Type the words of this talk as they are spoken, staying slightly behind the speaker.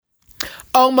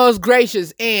Oh, most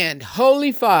gracious and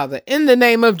holy Father, in the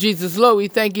name of Jesus, Lord, we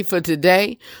thank you for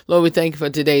today. Lord, we thank you for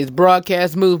today's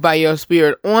broadcast. Move by your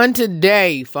spirit on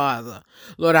today, Father.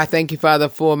 Lord, I thank you, Father,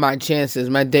 for my chances,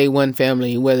 my day one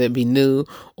family, whether it be new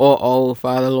or old,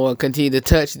 Father. Lord, continue to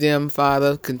touch them,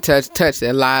 Father. Touch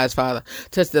their lives, Father.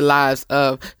 Touch the lives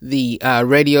of the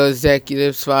radio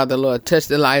executives, Father. Lord, touch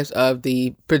the lives of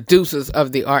the producers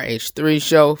of the RH3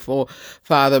 show, for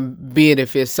Father, be it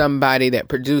if it's somebody that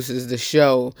produces the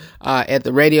show at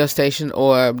the radio station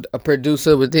or a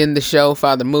producer within the show,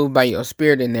 Father, move by your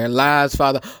spirit in their lives,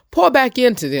 Father. Pour back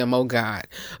into them, oh God.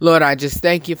 Lord, I just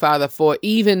thank you, Father, for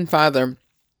even, Father,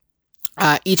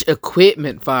 each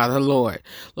equipment, Father, Lord.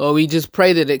 Lord, we just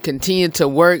pray that it continue to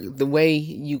work the way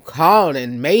you called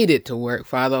and made it to work,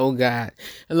 Father, oh God.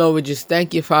 And Lord, we just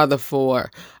thank you, Father,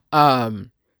 for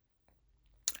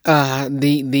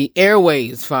the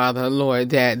airways, Father,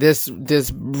 Lord, that this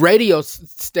radio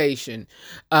station,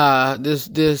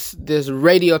 this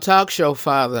radio talk show,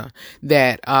 Father,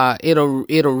 that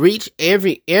it'll reach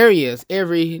every areas,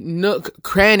 every nook,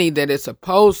 cranny that it's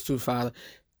supposed to, Father.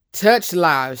 Touch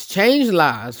lives, change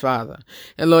lives, Father.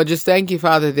 And Lord, just thank you,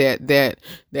 Father,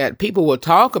 that people will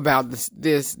talk about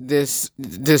this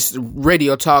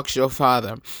radio talk show,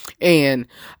 Father, and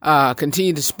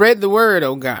continue to spread the word,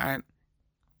 oh God.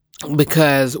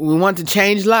 Because we want to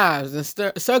change lives and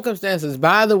circumstances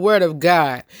by the word of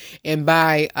God and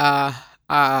by,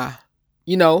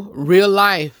 real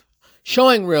life,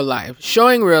 showing real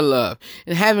love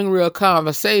and having real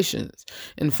conversations.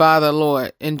 And Father,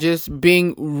 Lord, and just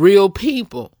being real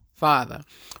people, Father,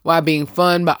 while being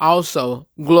fun, but also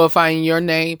glorifying your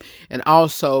name and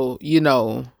also,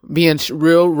 being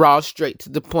real raw, straight to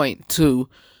the point to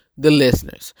the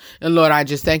listeners. And Lord, I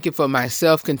just thank you for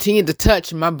myself. Continue to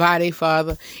touch my body,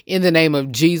 Father, in the name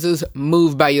of Jesus.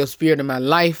 Move by your spirit in my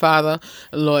life, Father.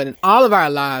 And Lord, in all of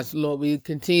our lives, Lord, we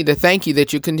continue to thank you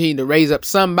that you continue to raise up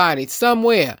somebody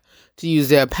somewhere to use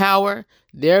their power,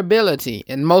 their ability,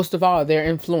 and most of all, their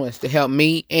influence to help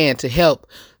me and to help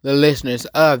the listeners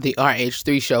of the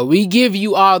RH3 show. We give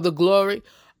you all the glory,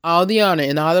 all the honor,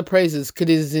 and all the praises, because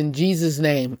it is in Jesus'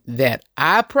 name that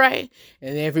I pray,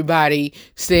 and everybody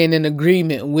stand in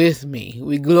agreement with me.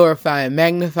 We glorify and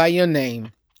magnify your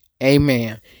name.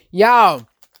 Amen. Y'all,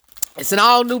 it's an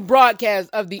all-new broadcast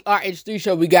of the RH3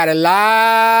 show. We got a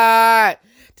lot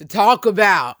to talk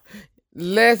about.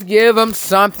 Let's give them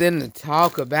something to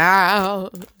talk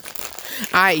about.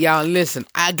 All right, y'all, listen,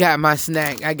 I got my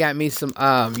snack. I got me some,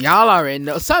 y'all already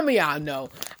know, some of y'all know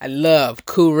I love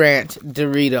Cool Ranch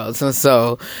Doritos. And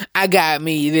so I got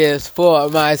me this for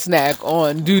my snack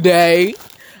on today.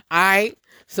 All right,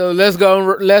 so let's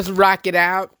rock it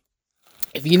out.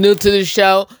 If you're new to the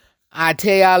show, I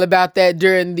tell y'all about that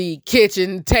during the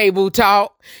kitchen table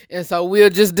talk. And so we'll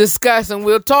just discuss and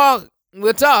we'll talk,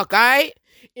 all right?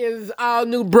 Is our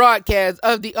new broadcast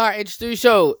of the RH3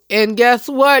 show. And guess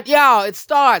what, y'all? It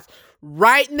starts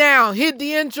right now. Hit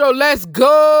the intro. Let's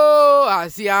go. I'll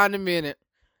see y'all in a minute.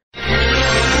 And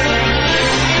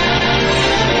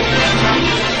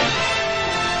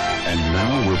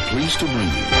now we're pleased to bring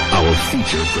you our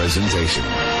feature presentation.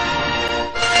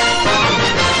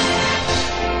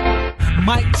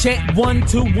 Mic check 1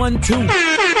 2 1 2.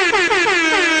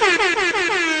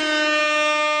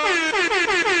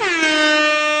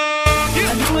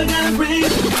 I gotta bring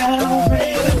it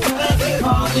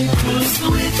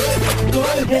go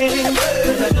ahead,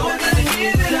 'cause I know I gotta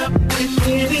give it up. If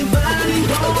anybody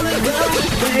wanna go,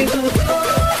 they go.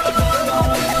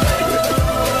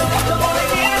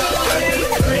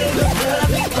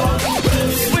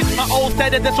 Switch my old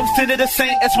status, that's from sin to the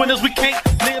saint. As winners we can't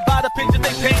live by the picture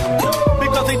they paint,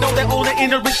 because they know their own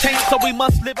inner restraint. So we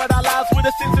must live out our lives with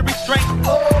a sense of restraint.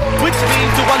 Which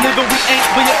means do I live and we ain't?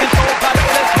 We are controlled by the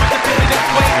flesh with the feeling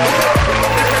weight.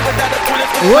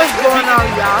 What's going on,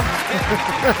 y'all?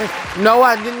 No,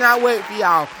 I did not wait for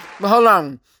y'all. But hold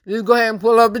on. Just go ahead and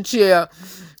pull up a chair.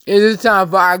 It is time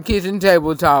for our kitchen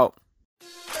table talk.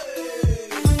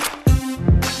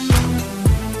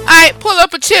 Alright, pull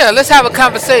up a chair. Let's have a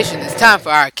conversation. It's time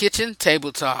for our kitchen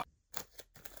table talk.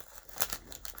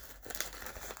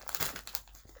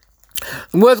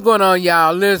 What's going on,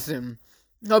 y'all? Listen.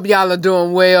 Hope y'all are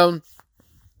doing well.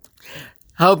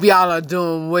 Hope y'all are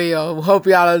doing well.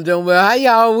 How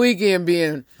y'all weekend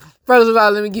been? First of all,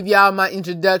 let me give y'all my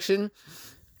introduction.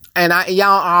 And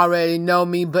y'all already know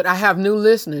me, but I have new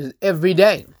listeners every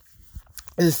day.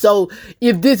 And so,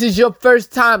 if this is your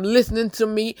first time listening to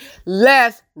me,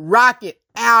 let's rock it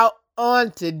out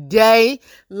on today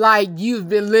like you've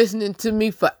been listening to me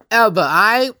forever,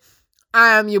 alright?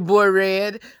 I am your boy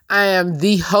Red. I am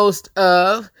the host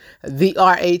of the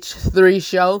RH3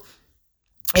 show.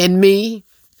 And me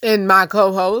and my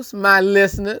co-hosts, my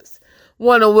listeners,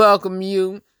 want to welcome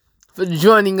you for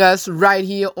joining us right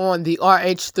here on the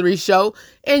RH3 show.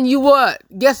 And you what?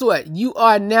 Guess what? You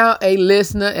are now a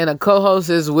listener and a co-host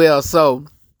as well. So,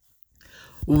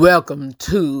 welcome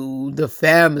to the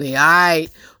family. All right.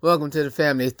 Welcome to the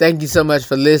family. Thank you so much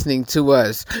for listening to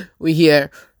us. We here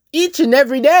each and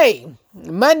every day,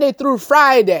 Monday through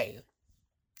Friday.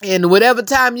 And whatever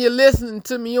time you're listening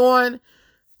to me on,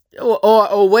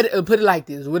 or what, put it like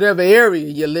this, whatever area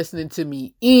you're listening to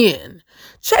me in,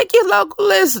 check your local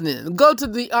listening. Go to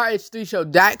the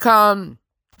rh3show.com,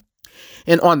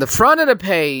 and on the front of the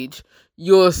page,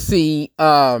 you'll see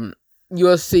the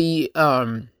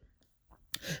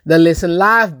listen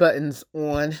live buttons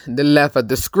on the left of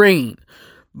the screen.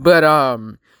 But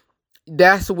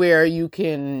that's where you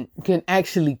can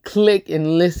actually click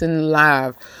and listen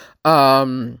live.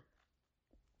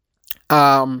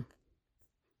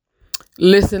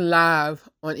 Listen live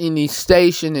on any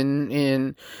station,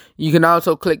 and you can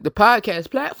also click the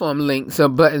podcast platform links or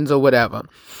buttons or whatever,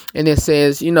 and it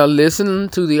says, listen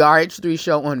to the RH3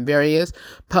 show on various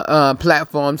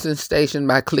platforms and stations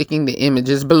by clicking the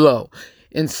images below.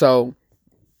 And so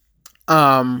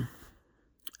the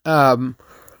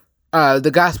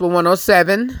Gospel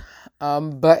 107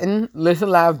 button, listen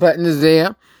live button is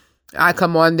there. I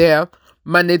come on there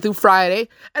Monday through Friday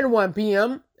at 1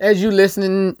 p.m. as you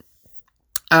listening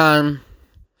then,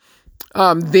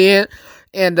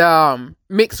 and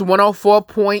Mix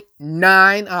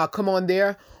 104.9 come on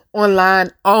there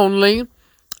online only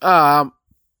 5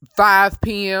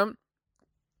 p.m.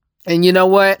 and you know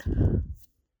what,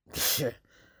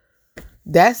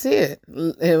 that's it.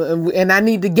 And I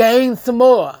need to gain some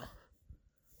more.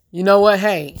 You know what,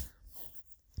 hey,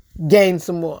 gain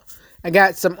some more. I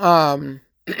got some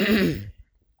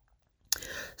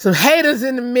some haters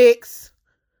in the mix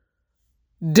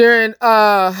during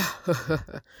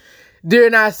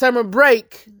during our summer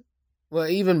break. Well,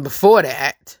 even before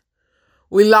that,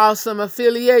 we lost some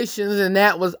affiliations, and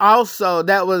that was and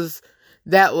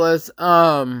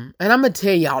I'm gonna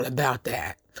tell y'all about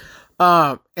that.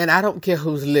 And I don't care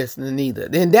who's listening either.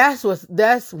 And that's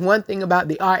one thing about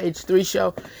the RH3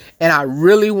 show, and I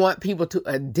really want people to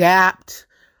adapt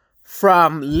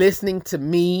from listening to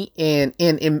me and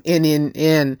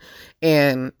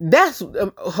that's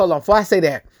hold on, before I say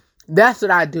that, that's what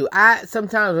I do. I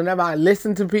sometimes, whenever I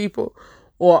listen to people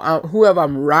or whoever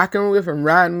I'm rocking with and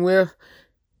riding with,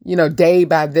 day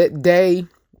by day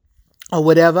or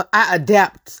whatever, I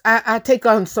adapt. I take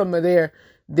on some of their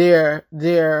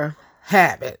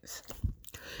habits.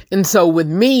 And so with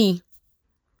me,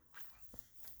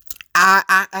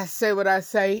 I say what I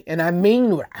say and I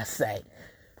mean what I say.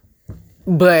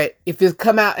 But if it's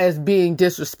come out as being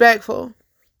disrespectful,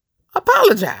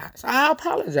 apologize. I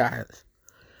apologize.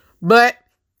 But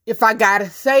if I gotta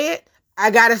say it,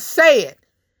 I gotta say it.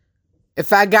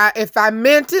 If I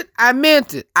meant it, I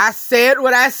meant it. I said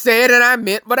what I said and I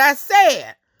meant what I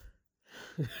said.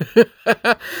 But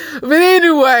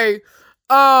anyway,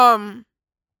 and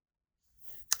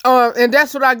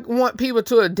that's what I want people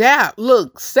to adapt.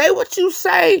 Look, say what you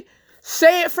say.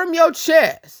 Say it from your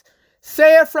chest.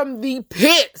 Say it from the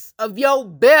pits of your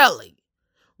belly.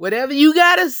 Whatever you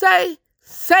gotta say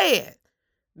it.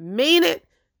 Mean it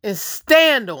and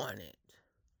stand on it.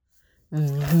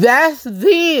 That's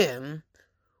then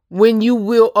when you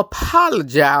will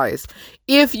apologize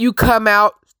if you come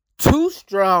out too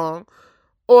strong,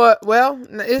 or, well,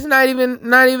 it's not even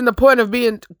the point of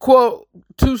being, quote,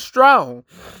 too strong.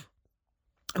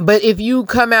 But if you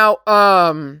come out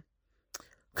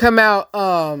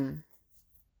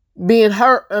being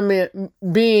hurt,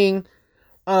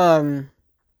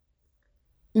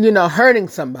 hurting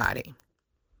somebody.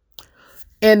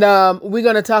 And we're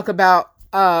going to talk about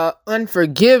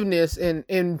unforgiveness and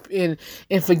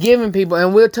forgiving people,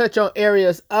 and we'll touch on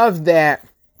areas of that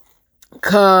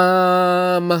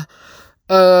come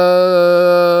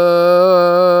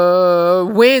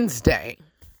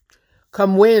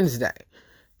Wednesday.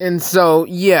 And so,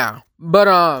 yeah. But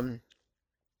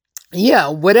yeah,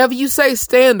 whatever you say,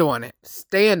 stand on it.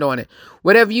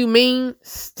 Whatever you mean,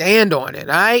 stand on it.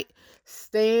 All right?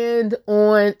 Stand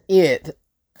on it.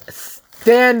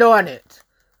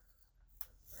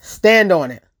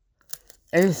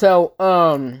 And so,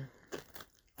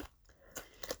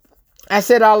 I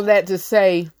said all of that to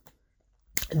say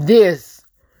this.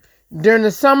 During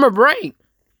the summer break,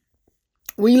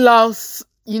 we lost,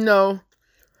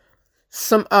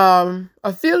 some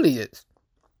affiliates.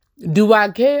 Do I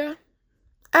care?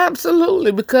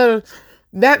 Absolutely, because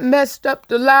that messed up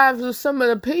the lives of some of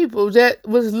the people that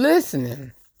was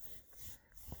listening.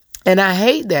 And I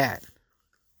hate that.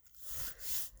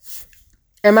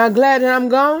 Am I glad that I'm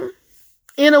gone?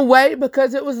 In a way,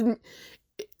 because it was,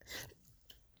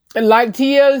 like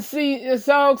TLC the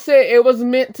song said, it was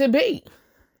meant to be.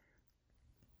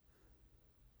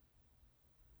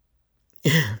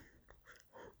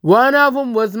 One of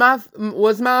them was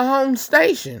my home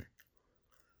station.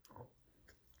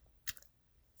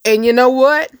 And you know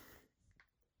what?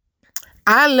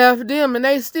 I left them and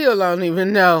they still don't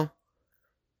even know.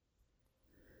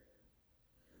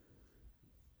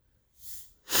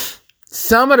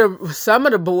 Some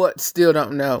of the board still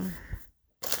don't know.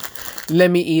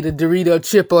 Let me eat a Dorito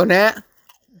chip on that.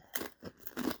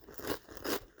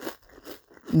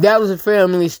 That was a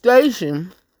family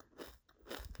station.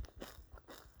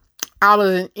 I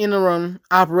was an interim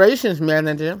operations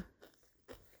manager.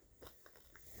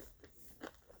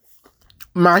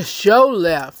 My show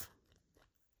left,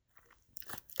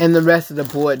 and the rest of the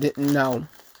board didn't know.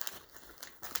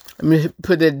 Let me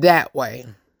put it that way.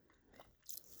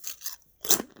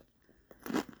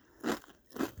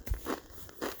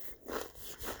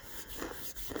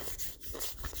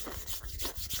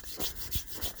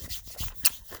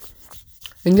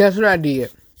 And guess what I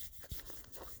did?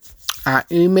 I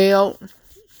emailed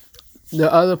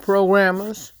the other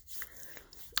programmers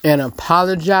and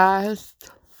apologized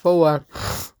for,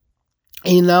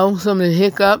 some of the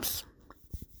hiccups.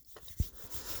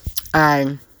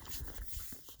 I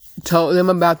told them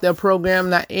about their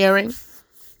program not airing,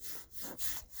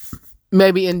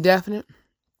 maybe indefinite.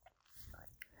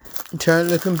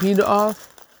 Turned the computer off.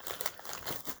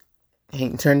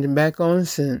 Ain't turned it back on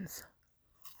since.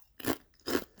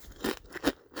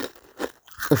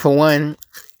 For one,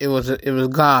 it was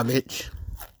garbage.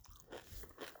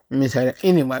 Let me say that.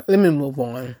 Anyway, let me move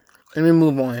on.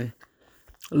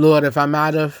 Lord, if I'm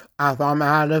out of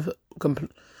compliance,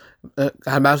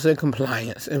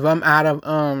 if I'm out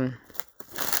of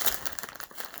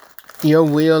your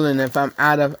will, and if I'm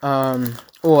out of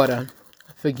order,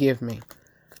 forgive me.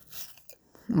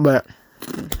 But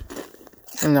I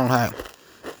don't know how.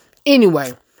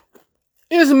 Anyway,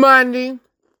 it's Monday.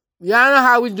 Y'all know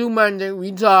how we do Monday.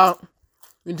 We talk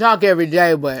every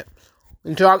day, but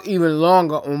we talk even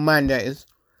longer on Mondays.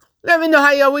 Let me know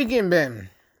how your weekend been.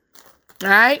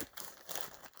 Alright?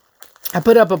 I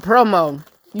put up a promo.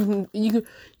 You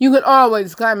can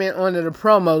always comment under the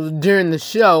promos during the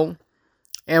show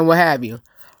and what have you.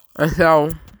 And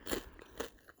so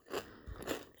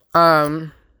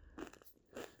I'm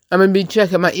gonna be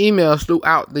checking my emails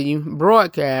throughout the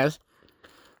broadcast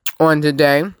on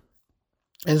today.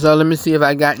 And so let me see if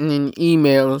I got any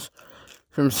emails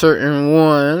from certain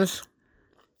ones.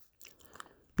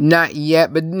 Not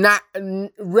yet, but not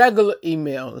regular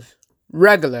emails.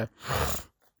 Regular.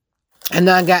 And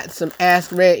I got some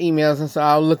Ask Red emails, and so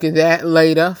I'll look at that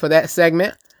later for that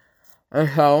segment. And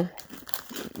so,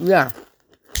 yeah.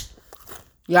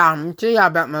 Yeah, I'm going to tell y'all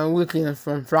about my weekend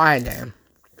from Friday.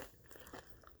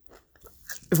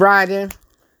 Friday,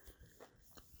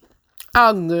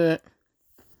 all good.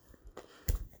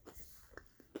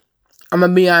 I'm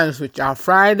gonna be honest with y'all.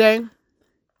 Friday,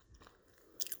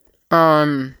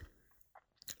 the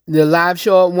live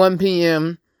show at 1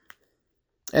 p.m.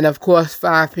 and of course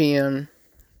 5 p.m.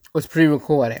 was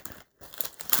pre-recorded.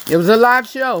 It was a live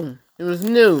show. It was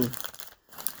new,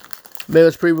 but it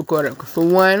was pre-recorded. For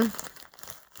one,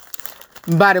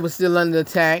 my body was still under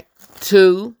attack.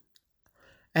 2,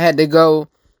 I had to go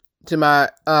to my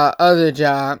other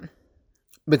job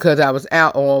because I was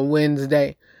out on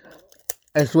Wednesday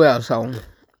as well, so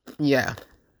yeah,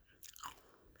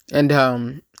 and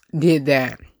did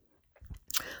that.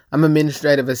 I'm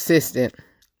administrative assistant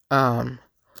at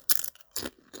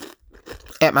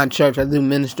my church. I do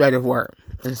administrative work,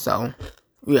 and so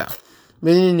yeah.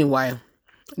 But anyway,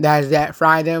 that's that.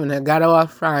 Friday, when I got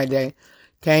off Friday,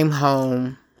 came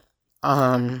home.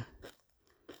 What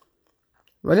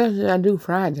else did I do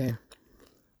Friday?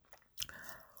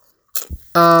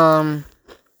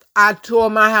 I tore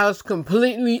my house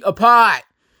completely apart.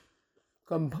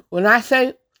 When I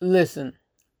say, listen.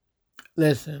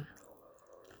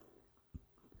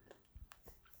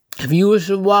 If you were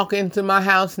to walk into my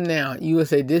house now, you would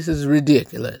say, this is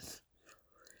ridiculous.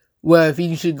 Well, if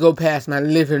you should go past my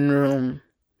living room,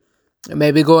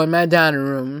 maybe go in my dining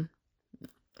room,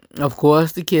 of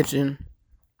course, the kitchen.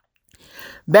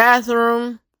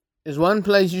 Bathroom is one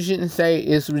place you shouldn't say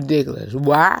it's ridiculous.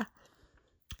 Why?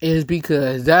 It's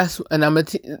because and I'm going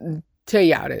to tell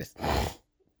y'all this.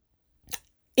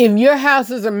 If your house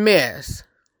is a mess,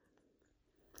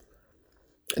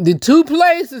 The two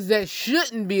places that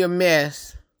shouldn't be a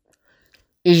mess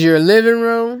is your living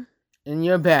room and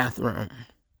your bathroom.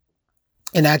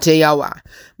 And I tell y'all why.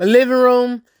 My living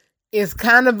room is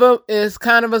kind of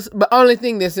the only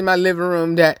thing that's in my living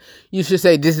room that you should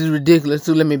say, this is ridiculous,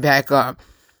 so let me back up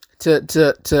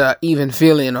to even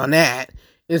fill in on that,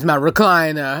 is my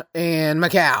recliner and my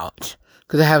couch.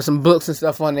 Because I have some books and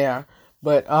stuff on there.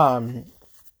 But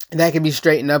that can be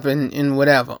straightened up in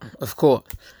whatever, of course.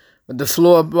 But the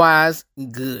floor wise,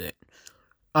 good.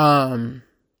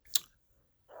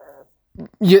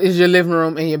 Is your living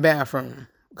room and your bathroom.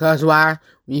 Because why?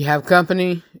 When you have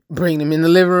company, bring them in the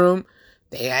living room.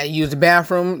 They gotta use the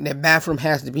bathroom. That bathroom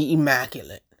has to be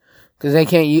immaculate. Because they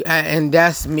can't use, and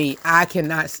that's me. I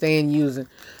cannot stand using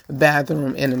the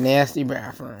bathroom in a nasty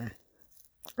bathroom.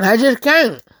 I just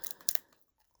can't.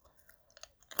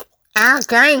 I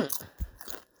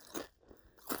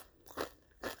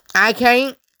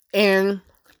can't. And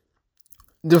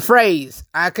the phrase,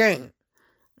 I can't.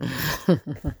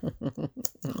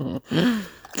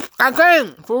 I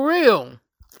can't, for real.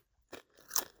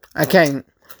 I can't.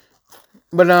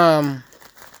 But, and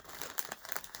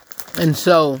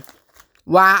so,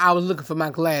 while I was looking for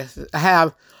my glasses, I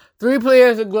have 3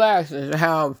 pairs of glasses. I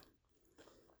have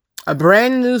a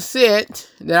brand new set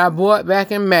that I bought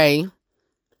back in May.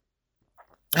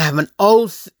 I have an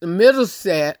old middle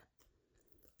set.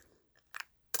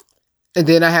 And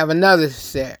then I have another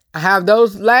set. I have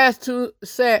those last 2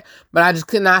 sets, but I just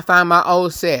could not find my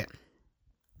old set.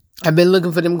 I've been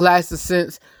looking for them glasses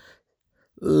since,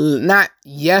 not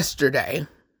yesterday,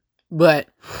 but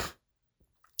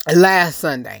last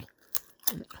Sunday.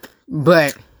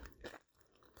 But,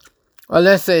 well,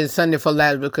 let's say it's Sunday for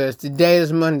last, because today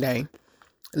is Monday.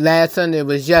 Last Sunday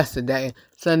was yesterday.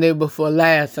 Sunday before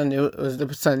last Sunday was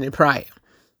the Sunday prior.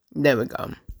 There we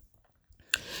go.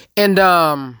 And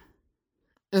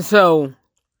so,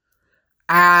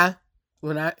 in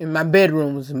my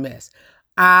bedroom was a mess.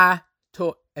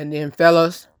 And then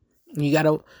fellas, you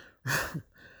gotta,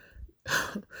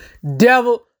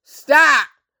 devil, stop!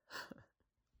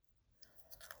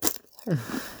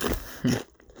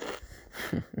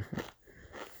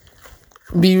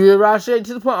 Be real right straight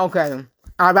to the point. Okay.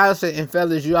 I was about to say, and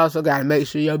fellas, you also gotta make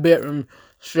sure your bedroom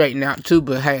straighten out too,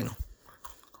 but hey.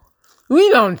 We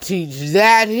don't teach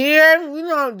that here. We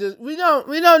don't do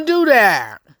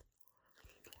that.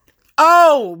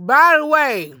 Oh, by the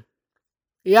way,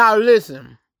 y'all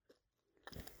listen.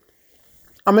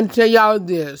 I'm going to tell y'all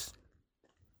this.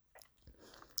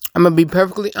 I'm going to be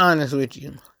perfectly honest with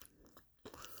you.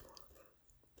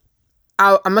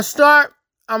 I'm going to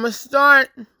start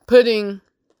putting,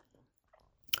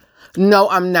 no,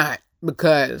 I'm not,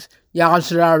 because y'all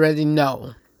should already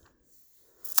know.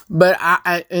 But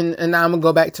and I'm going to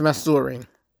go back to my story.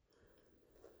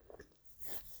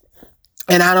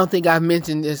 And I don't think I've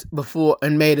mentioned this before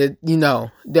and made a,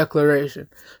 declaration.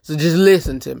 So just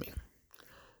listen to me.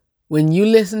 When you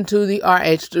listen to the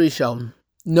RH3 show,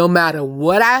 no matter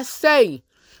what I say,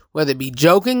 whether it be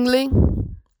jokingly,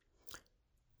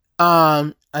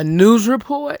 a news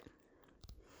report,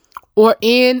 or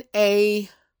in a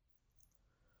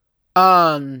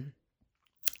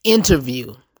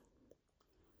interview,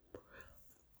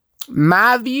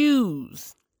 my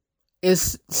views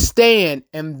is stand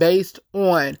and based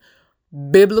on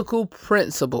biblical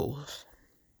principles.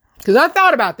 Because I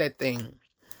thought about that thing.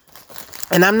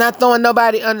 And I'm not throwing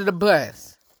nobody under the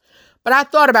bus. But I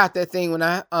thought about that thing when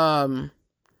I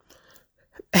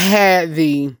had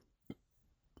the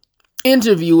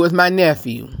interview with my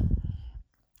nephew.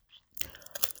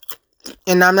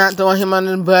 And I'm not throwing him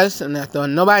under the bus. I'm not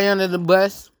throwing nobody under the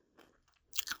bus.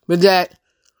 But that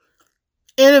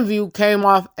interview came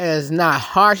off as not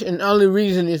harsh, and the only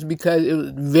reason is because it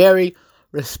was very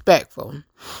respectful.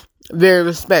 Very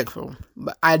respectful.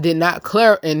 But I did not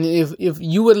clarify, and if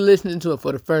you were listening to it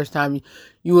for the first time,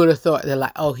 you would have thought that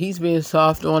like, oh, he's being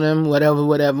soft on him, whatever.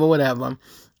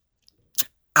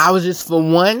 I was just, for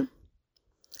one,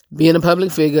 being a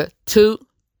public figure, 2,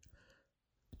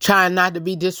 trying not to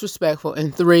be disrespectful,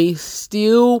 and 3,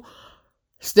 still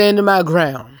standing my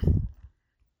ground.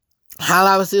 How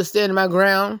I was still standing my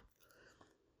ground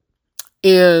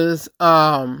is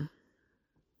standing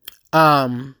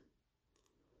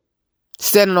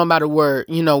on by the word,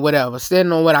 whatever.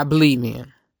 Standing on what I believe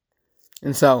in.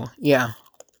 And so, yeah.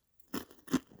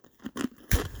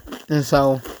 And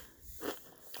so,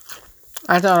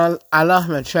 I thought I lost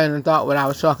my train of thought what I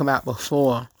was talking about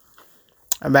before.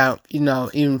 About,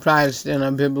 even prior to standing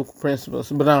on biblical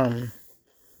principles. But,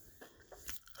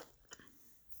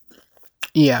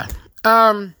 yeah.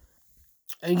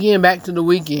 Again, back to the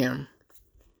weekend.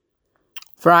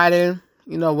 Friday,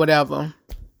 whatever.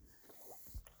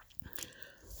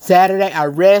 Saturday, I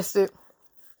rested.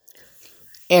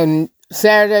 And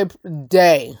Saturday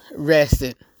day,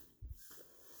 rested.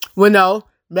 Well, no,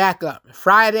 back up.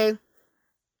 Friday,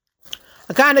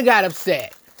 I kind of got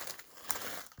upset.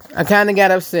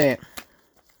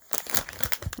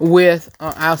 With,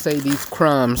 I'll say these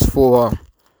crumbs for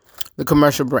the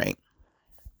commercial break.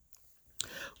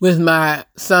 With my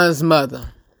son's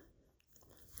mother.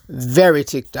 Very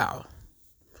ticked off.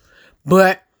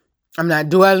 But I'm not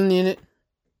dwelling in it.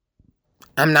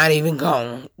 I'm not even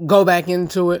going to go back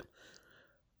into it.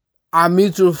 Our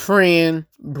mutual friend,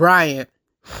 Bryant,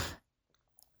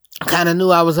 kind of knew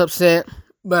I was upset,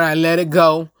 but I let it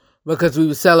go because we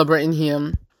were celebrating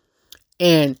him.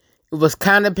 And it was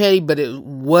kind of petty, but it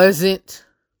wasn't.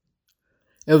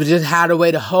 It was just how the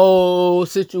way the whole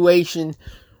situation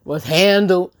was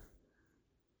handled.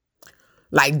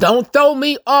 Like, don't throw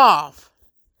me off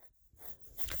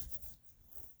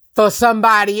for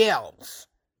somebody else.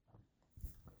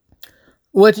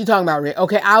 What you talking about, Rick?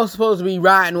 Okay, I was supposed to be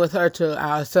riding with her to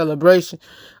our celebration,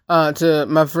 to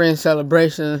my friend's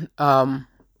celebration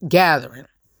gathering.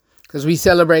 Because we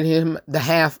celebrated him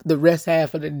the rest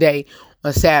half of the day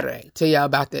on Saturday. Tell y'all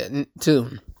about that too.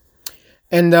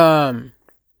 And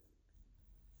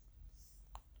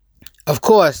of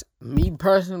course, me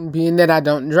personally, being that I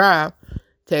don't drive,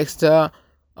 text her,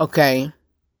 okay,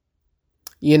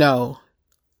 because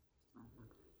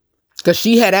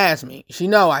she had asked me. She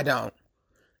know I don't.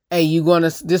 Hey,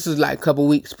 this is like a couple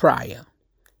weeks prior.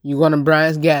 You going to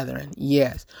Brian's gathering?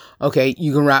 Yes. Okay,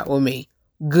 you can ride with me.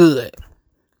 Good.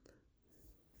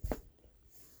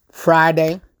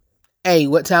 Friday. Hey,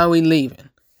 what time we leaving?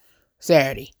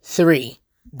 Saturday. 3.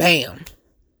 Bam.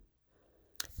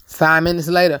 5 minutes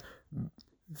later,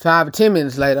 5 or 10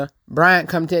 minutes later, Brian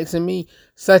come texting me,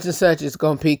 such and such is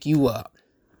going to pick you up.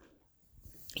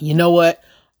 You know what?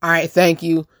 All right, thank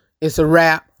you. It's a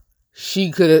wrap.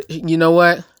 She could have, you know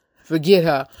what? Forget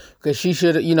her, because she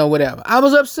should have, whatever. I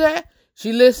was upset.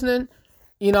 She listening.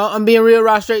 I'm being real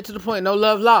raw, straight to the point. No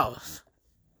love lost.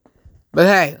 But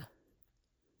hey,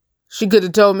 she could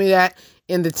have told me that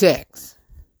in the text.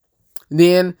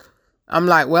 Then I'm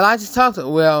like, well, I just talked to her.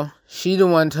 Well, she the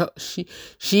one, she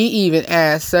even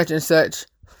asked such and such,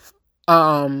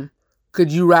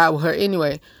 could you ride with her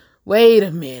anyway? Wait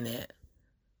a minute.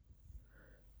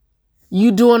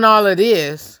 You doing all of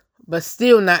this, but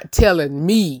still not telling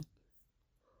me.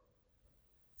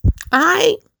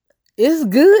 Alright, it's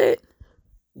good.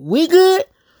 We good.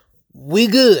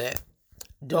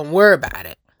 Don't worry about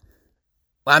it.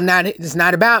 Well, it's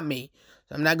not about me.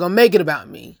 So I'm not going to make it about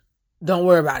me. Don't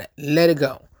worry about it. Let it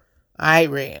go. Alright,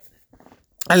 Red.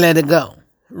 I let it go.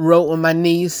 Wrote with my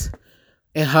niece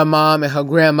and her mom and her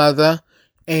grandmother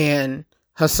and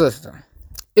her sister.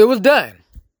 It was done.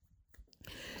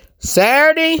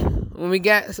 Saturday, when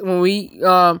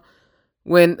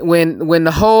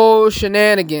the whole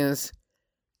shenanigans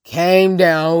came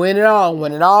down, when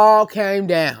it all came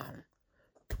down,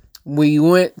 we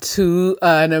went to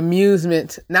an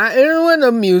amusement. Not it wasn't an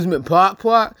amusement park.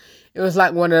 It was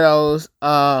like one of those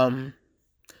fun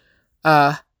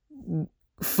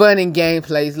and game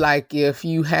plays. Like if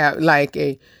you have like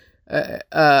a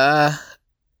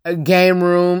game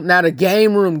room, not a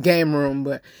game room,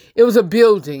 but it was a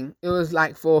building. It was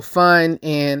like for fun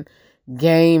and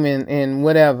game and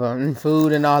whatever, and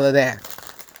food and all of that.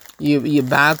 You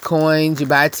buy coins, you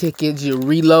buy tickets, you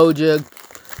reload your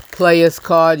player's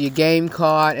card, your game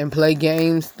card, and play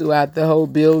games throughout the whole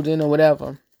building or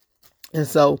whatever. And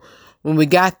so when we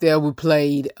got there, we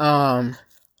played,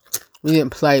 we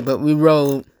didn't play, but we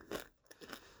rode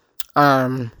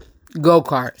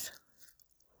go-karts.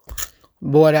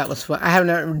 Boy, that was fun. I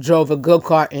haven't drove a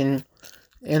go-kart in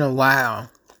a while.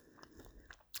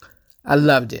 I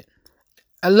loved it.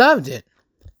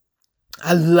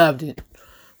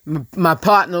 My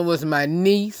partner was my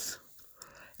niece.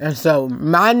 And so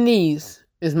my niece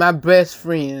is my best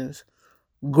friend's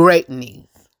great niece.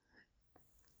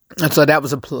 And so that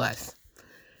was a plus.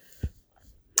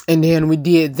 And then we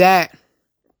did that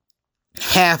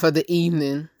half of the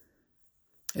evening.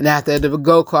 And after the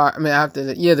go-karts,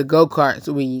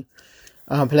 we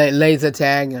played laser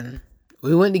tag and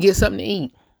we went to get something to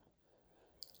eat.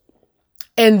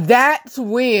 And that's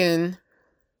when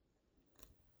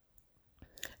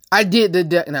I did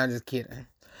no, I'm just kidding.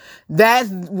 That's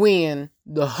when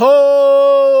the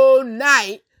whole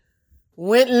night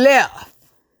went left.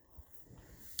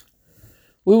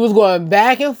 We was going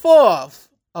back and forth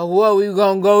of where we were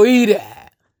going to go eat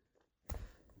at.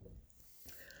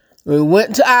 We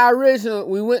went to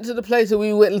the place that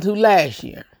we went to last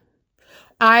year.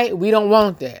 We don't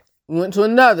want that. We went to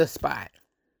another spot.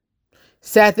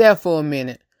 Sat there for a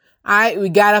minute. All right, we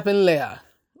got up and left.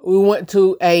 We went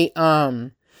to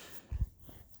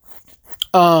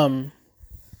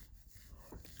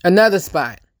another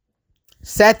spot.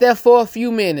 Sat there for a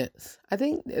few minutes. I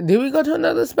think, did we go to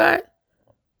another spot?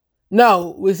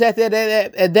 No, we sat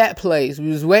there at that place. We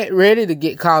was ready to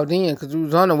get called in because we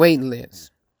was on the waiting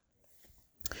list.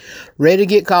 Ready to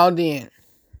get called in.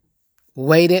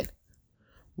 Waited.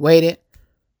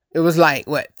 It was like,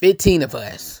 15 of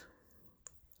us.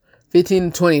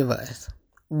 15 to 20 of us.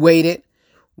 Waited.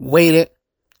 I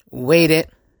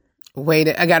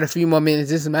got a few more minutes.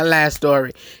 This is my last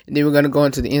story. And then we're going to go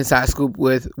into the inside scoop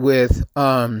with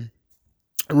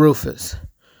Rufus.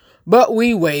 But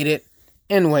we waited.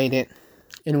 And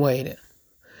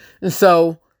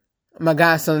so my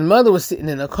godson's mother was sitting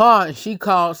in the car and she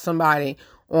called somebody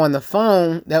on the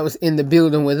phone that was in the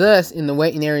building with us, in the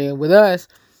waiting area with us,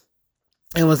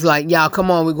 and was like, y'all, come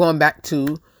on, we're going back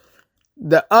to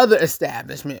the other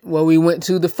establishment where we went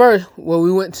to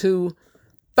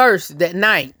first that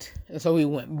night. And so we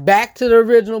went back to the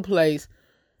original place.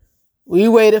 We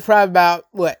waited for about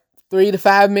 3 to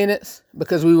 5 minutes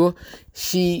because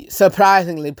she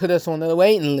surprisingly put us on the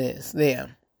waiting list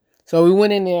there. So we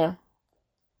went in there,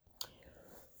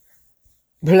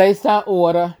 placed our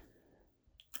order.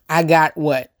 I got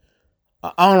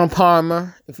Arnold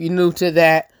Palmer. If you're new to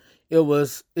that,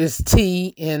 it's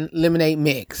tea and lemonade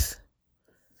mix.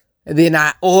 And then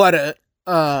I ordered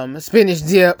spinach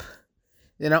dip.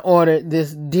 Then I ordered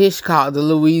this dish called the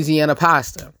Louisiana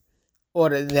pasta.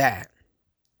 Ordered that.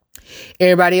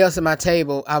 Everybody else at my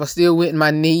table, I was still with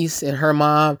my niece and her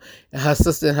mom and her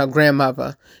sister and her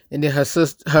grandmother and then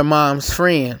her mom's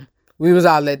friend. We was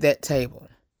all at that table.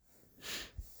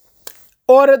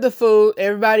 Ordered the food.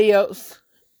 Everybody else,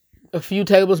 a few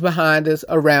tables behind us,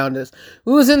 around us.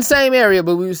 We was in the same area,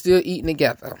 but we were still eating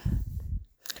together.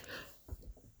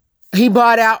 He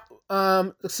bought out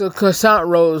some croissant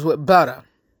rolls with butter.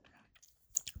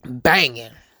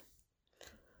 Banging.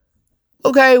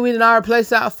 Okay, we did not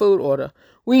replace our food order.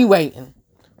 We waiting.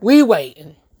 We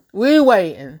waited,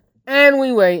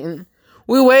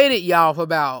 y'all, for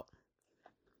about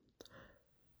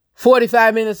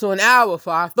 45 minutes to an hour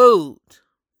for our food.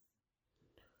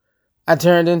 I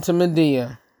turned into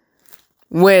Medea.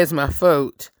 Where's my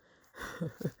food?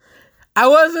 I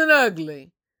wasn't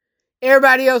ugly.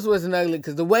 Everybody else wasn't ugly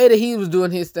because the way that he was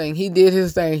doing his thing, he did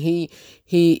his thing. He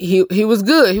was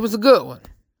good. He was a good one.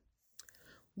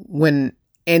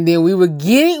 And then we were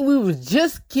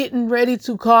just getting ready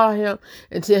to call him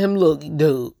and tell him, look,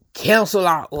 dude, cancel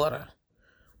our order.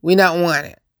 We not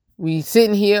wanted. We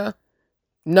sitting here,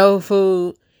 no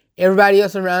food. Everybody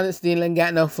else around us still ain't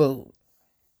got no food.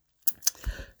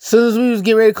 Soon as we was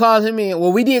getting ready to call him in,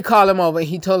 we did call him over and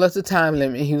he told us the time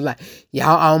limit. He was like, we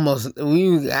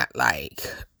got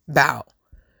about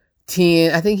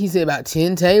 10, I think he said about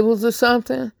 10 tables or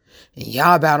something. And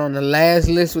y'all about on the last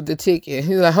list with the ticket.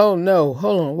 He's like, oh no,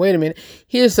 hold on, wait a minute.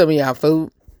 Here's some of y'all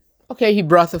food. Okay, he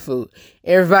brought the food.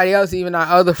 Everybody else, even our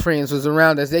other friends, was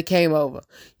around us. They came over.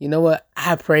 You know what?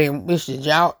 I pray and wish that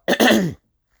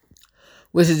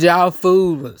y'all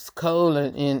food was cold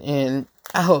and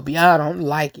I hope y'all don't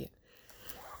like it.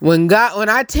 When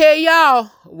I tell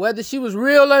y'all whether she was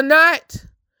real or not,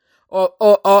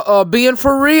 or being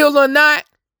for real or not,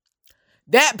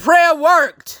 that prayer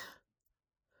worked.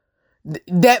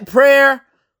 That prayer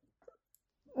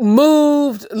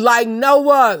moved like no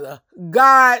other.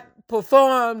 God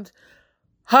performed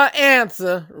her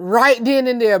answer right then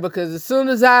and there, because as soon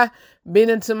as I bit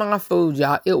into my food,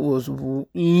 y'all, it was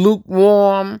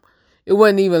lukewarm. It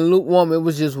wasn't even lukewarm. It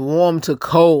was just warm to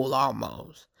cold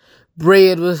almost.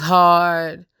 Bread was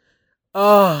hard.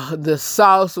 Oh, the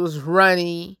sauce was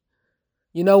runny.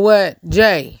 You know what?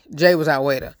 Jay was our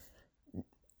waiter.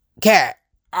 Cat,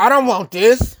 I don't want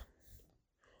this.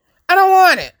 I don't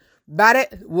want it. Bought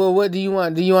it. Well, what do you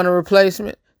want? Do you want a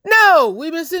replacement? No,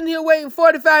 we've been sitting here waiting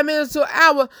 45 minutes to an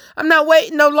hour. I'm not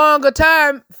waiting no longer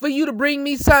time for you to bring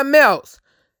me something else.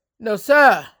 No,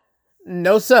 sir.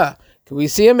 No, sir. Can we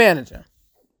see a manager?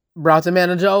 Brought the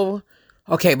manager over.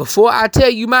 Okay, before I tell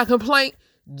you my complaint,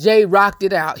 Jay rocked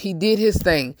it out. He did his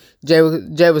thing. Jay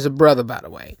was a brother, by the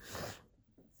way.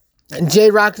 And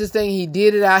Jay rocked his thing. He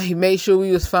did it out. He made sure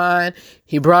we was fine.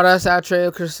 He brought us our tray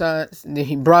of croissants. And then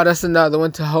he brought us another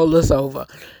one to hold us over.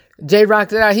 Jay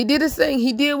rocked it out. He did his thing.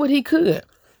 He did what he could.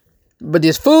 But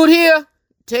this food here,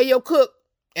 tell your cook,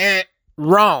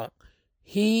 wrong.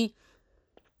 He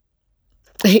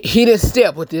didn't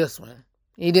step with this one.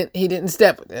 He didn't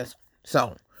step with this.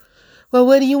 So well,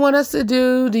 what do you want us to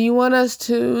do? Do you want us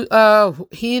to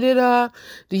heat it up?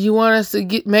 Do you want us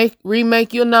to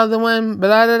remake you another one?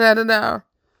 Blah, blah, blah, blah, blah.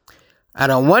 I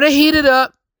don't want to heat it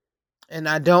up, and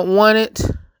I don't want it.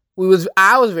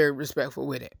 I was very respectful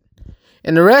with it.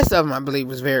 And the rest of them, I believe,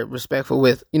 was very respectful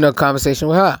with, conversation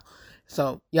with her.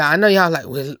 So, yeah, I know y'all like,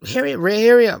 well,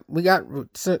 hurry up. We got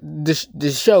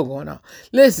this show going on.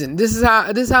 Listen, this is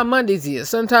how Mondays is.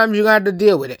 Sometimes you got to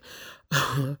deal with it.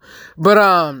 But,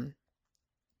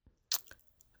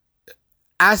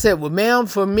 I said, well, ma'am,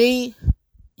 for me,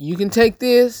 you can take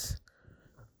this.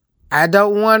 I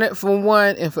don't want it for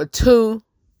one. And for two,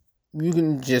 you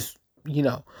can just,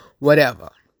 whatever.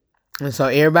 And so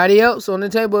everybody else on the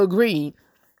table agreed.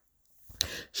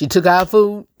 She took our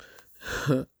food.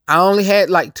 I only had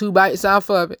like 2 bites off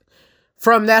of it.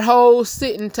 From that whole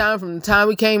sitting time, from the time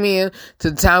we came in to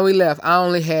the time we left, I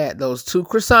only had those 2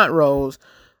 croissant rolls,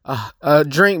 a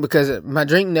drink because my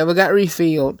drink never got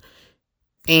refilled,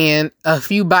 and a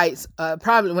few bites.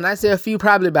 Probably, when I say a few,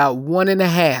 probably about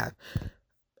 1.5.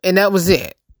 And that was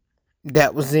it.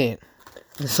 That was it.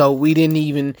 And so we didn't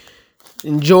even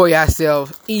enjoy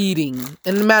ourselves eating.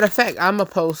 And as a matter of fact, I'm going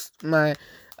to post a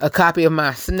copy of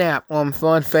my snap on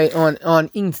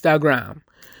Instagram.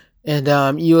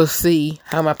 And you'll see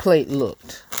how my plate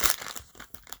looked.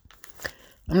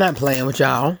 I'm not playing with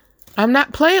y'all.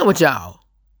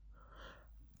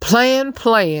 Playing.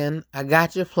 I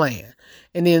got your plan.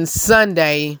 And then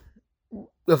Sunday,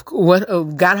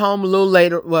 got home a little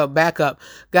later. Well, back up.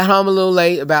 Got home a little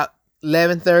late, about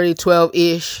 11:30,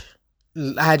 12-ish.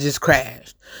 I just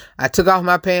crashed. I took off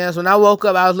my pants. When I woke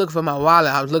up, I was looking for my wallet.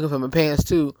 I was looking for my pants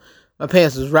too. My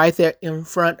pants was right there in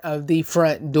front of the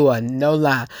front door. No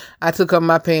lie. I took off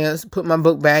my pants, put my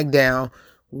book bag down,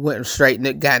 went straight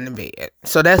and got in the bed.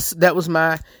 So that was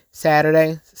my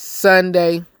Saturday.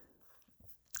 Sunday,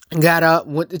 got up,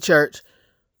 went to church,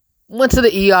 went to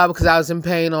the ER because I was in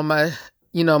pain on my,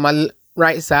 my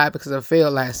right side because I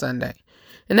fell last Sunday.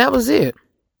 And that was it.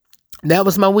 That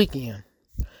was my weekend.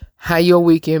 How your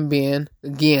weekend been?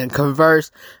 Again, converse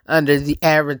under the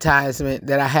advertisement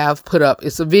that I have put up.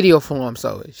 It's a video form,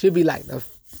 so it should be like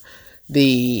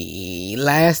the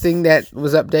last thing that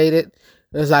was updated.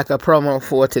 It was like a promo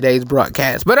for today's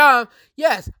broadcast. But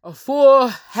yes, a full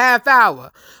half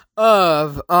hour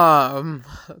of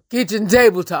kitchen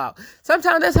table talk.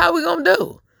 Sometimes that's how we're gonna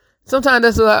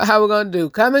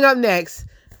do. Coming up next,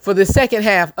 for the second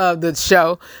half of the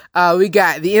show, we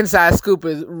got the Inside Scoop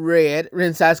with Red,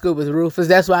 Inside Scoop with Rufus.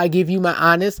 That's why I give you my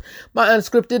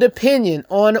unscripted opinion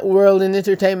on world and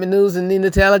entertainment news. And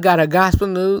Nina Taylor got her gospel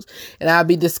news, and I'll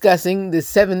be discussing the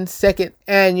 72nd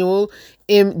annual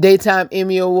Daytime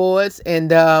Emmy Awards,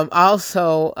 and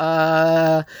also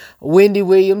Wendy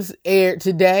Williams aired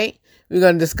today. We're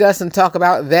going to discuss and talk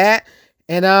about that,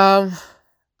 and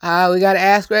we got to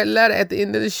Ask Red Letter at the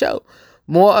end of the show.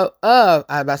 More of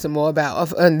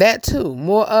that too.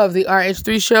 More of the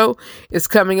RH3 show is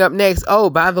coming up next. Oh,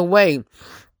 by the way,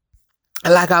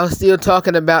 like I was still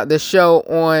talking about the show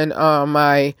on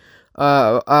my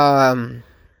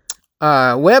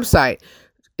website.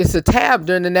 It's a tab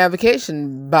during the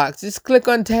navigation box. Just click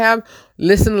on tab,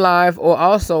 listen live, or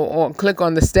also click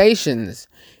on the stations.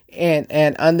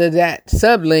 And under that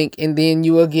sublink, and then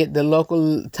you will get the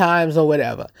local times or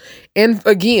whatever. And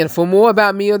again, for more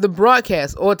about me or the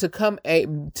broadcast, or to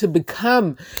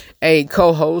become a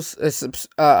co-host,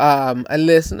 a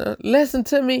listener, listen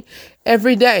to me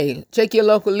every day. Check your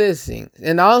local listings,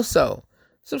 and also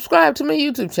subscribe to my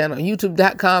YouTube channel,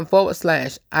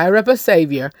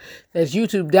 youtube.com/iRepaSavior. That's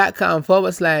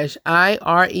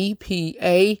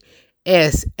youtube.com/IREPASAVIOR.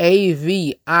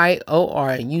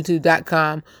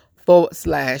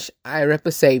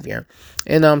 youtube.com/iRepaSavior.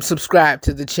 And subscribe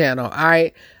to the channel. All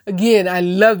right. Again, I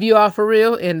love you all for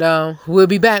real. And we'll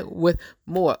be back with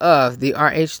more of the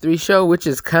RH3 show, which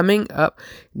is coming up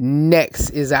next.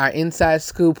 Is our Inside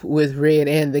Scoop with Red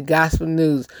and the Gospel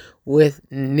News with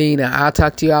Nina. I'll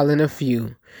talk to y'all in a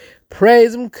few.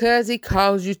 Praise him because he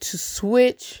calls you to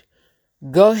switch.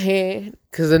 Go ahead,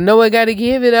 because I know I got to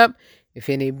give it up. If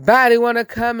anybody want to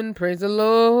come and praise the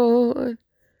Lord,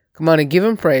 come on and give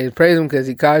him praise. Praise him because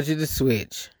he calls you to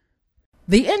switch.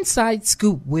 The Inside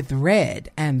Scoop with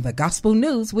Red and the Gospel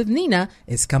News with Nina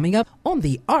is coming up on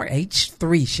the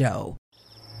RH3 show.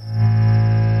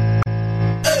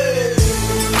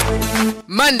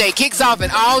 Monday kicks off an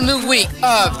all-new week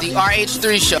of the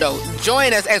RH3 Show.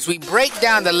 Join us as we break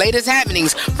down the latest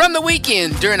happenings from the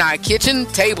weekend during our kitchen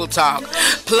table talk.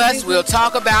 Plus, we'll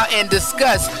talk about and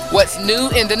discuss what's new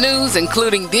in the news,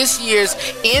 including this year's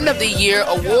end-of-the-year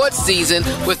award season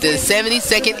with the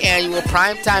 72nd Annual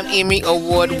Primetime Emmy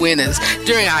Award winners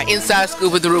during our Inside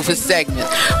Scoop with Rufus segment.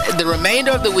 The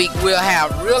remainder of the week, we'll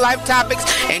have real-life topics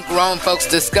and grown folks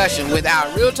discussion with our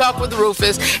Real Talk with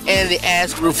Rufus and the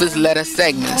Ask Rufus Letter segments.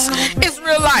 It's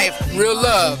real life, real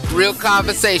love, real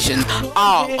conversation,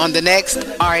 all on the next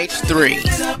RH3.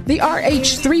 The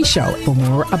RH3 Show. For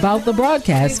more about the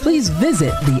broadcast, please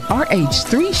visit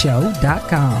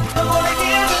therh3show.com.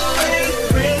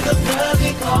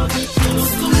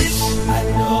 I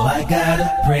know I gotta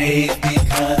praise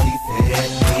because he set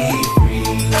me free.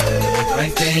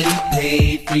 Christ said he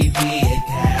paid free me at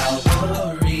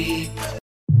Calvary.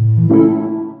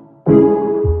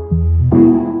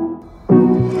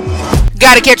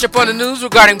 Got to catch up on the news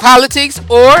regarding politics,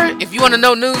 or if you want to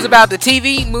know news about the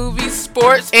TV, movies,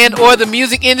 sports, and or the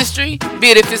music industry,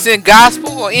 be it if it's in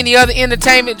gospel or any other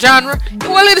entertainment genre,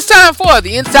 well, it is time for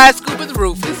the Inside Scoop with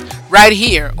Rufus, right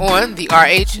here on the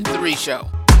RH3 Show.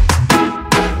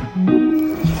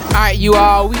 All right, you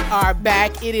all, we are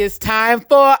back. It is time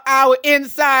for our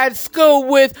Inside Scoop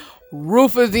with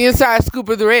Rufus, the Inside Scoop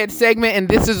of the Red segment, and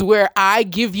this is where I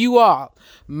give you all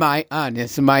my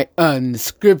honest, my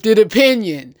unscripted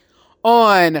opinion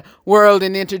on world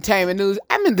and entertainment news.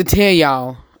 I meant to tell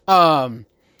y'all,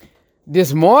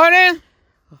 this morning,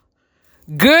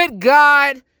 good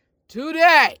God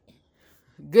today.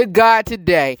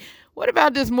 What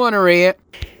about this morning, Red?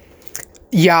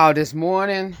 Y'all, this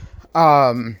morning,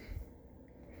 well,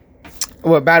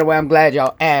 by the way, I'm glad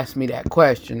y'all asked me that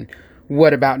question.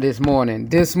 What about this morning?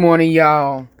 This morning,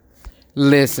 y'all,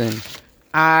 listen,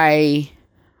 I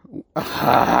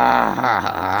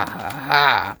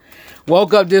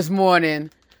woke up this morning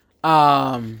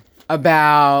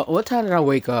about, what time did I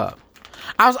wake up?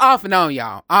 I was off and on,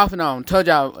 y'all. Off and on. Told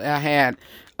y'all I had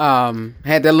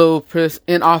that little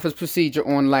in-office procedure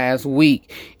on last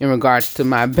week in regards to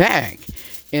my back.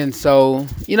 And so,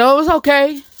 it was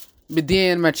okay. But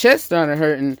then my chest started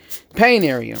hurting, pain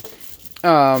area.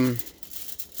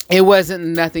 It wasn't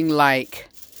nothing like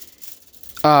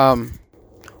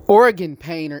organ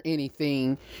pain or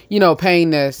anything,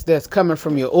 pain that's coming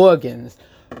from your organs.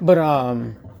 But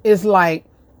it's like,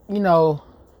 feel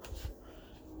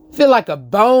like a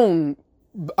bone,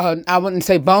 I wouldn't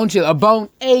say bone chill, a bone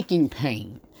aching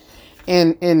pain.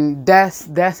 And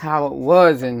that's how it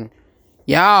was. And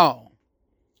y'all,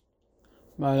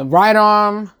 my right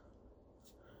arm,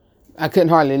 I couldn't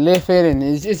hardly lift it, and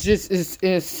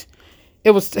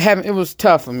it was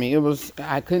tough for me.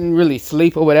 I couldn't really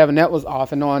sleep or whatever, and that was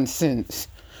off and on since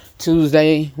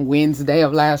Tuesday, Wednesday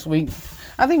of last week.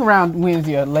 I think around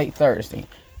Wednesday or late Thursday.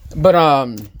 But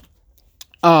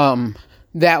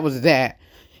that was that.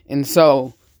 And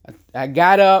so I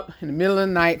got up in the middle of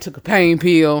the night, took a pain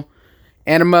pill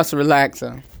and a muscle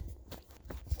relaxer.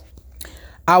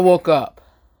 I woke up,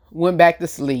 went back to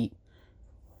sleep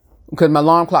because my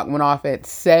alarm clock went off at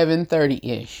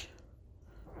 7:30-ish.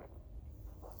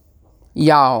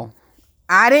 Y'all,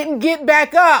 I didn't get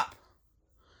back up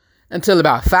until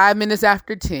about 5 minutes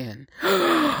after 10.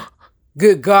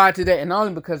 Good God today. And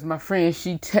only because my friend,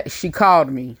 she called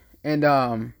me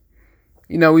and,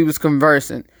 we was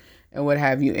conversing and what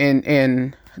have you.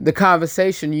 And the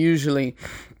conversation usually,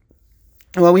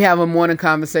 we have a morning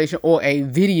conversation or a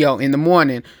video in the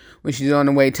morning when she's on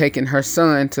the way taking her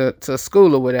son to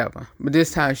school or whatever. But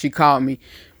this time she called me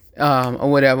or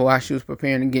whatever while she was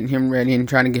preparing and getting him ready and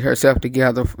trying to get herself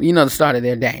together, the start of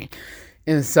their day.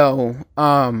 And so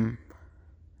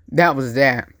that was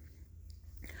that.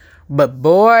 But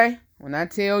boy, when I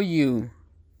tell you,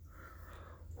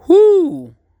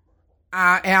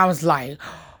 I was like,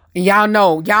 y'all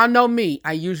know me.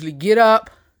 I usually get up,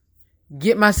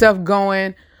 get myself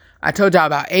going. I told y'all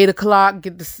about 8 o'clock,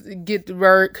 get to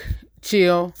work,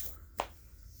 chill.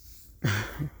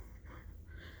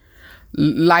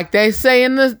 Like they say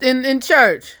in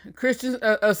church, Christians,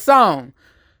 a song,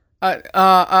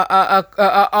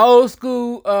 a old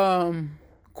school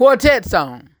quartet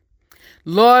song.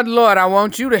 Lord, Lord, I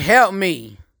want you to help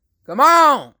me. Come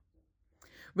on.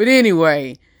 But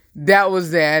anyway, that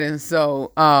was that. And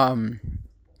so,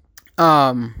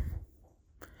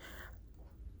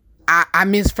 I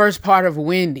missed first part of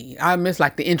Wendy. I missed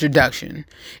like the introduction.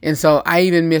 And so I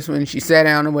even missed when she sat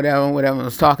down or whatever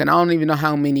was talking. I don't even know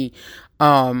how many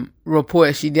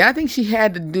reports she did. I think she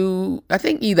had to do,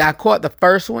 either I caught the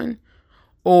first one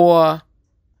or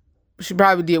She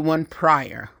probably did one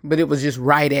prior, but it was just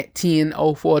right at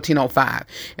 10:04, 10:05.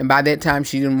 And by that time,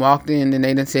 she done walked in and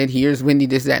they done said, here's Wendy,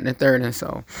 this, that, and the third. And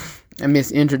so I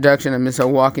miss introduction. I miss her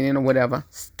walking in or whatever.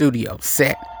 Studio,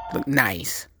 set. Look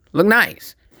nice. Look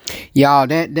nice. Y'all,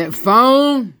 that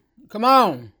phone, come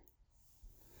on.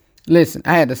 Listen,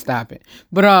 I had to stop it.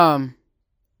 But,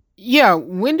 yeah,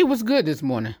 Wendy was good this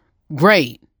morning.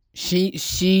 Great. She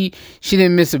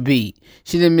didn't miss a beat.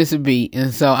 She didn't miss a beat.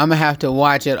 And so I'm gonna have to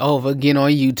watch it over again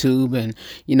on YouTube and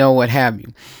what have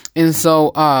you. And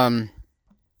so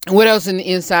what else in the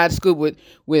inside scoop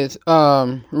with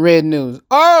Red News?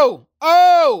 Oh.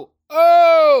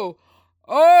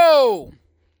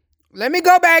 Let me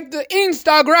go back to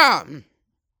Instagram.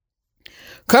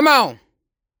 Come on.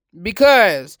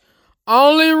 Because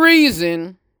only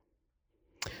reason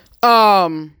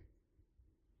hold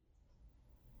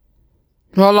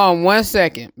on 1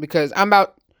 second, because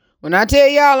when I tell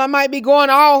y'all I might be going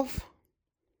off.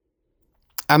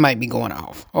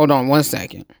 Hold on 1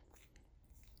 second.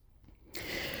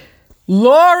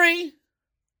 Lori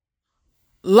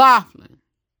Loughlin,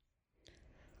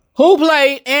 who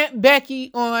played Aunt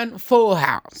Becky on Full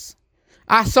House.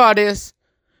 I saw this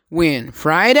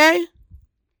Friday?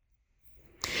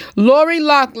 Lori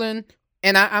Loughlin,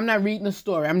 and I'm not reading the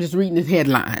story. I'm just reading the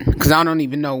headline because I don't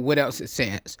even know what else it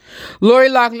says. Lori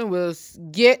Loughlin will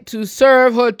get to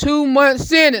serve her 2-month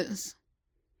sentence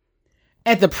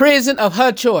at the prison of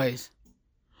her choice.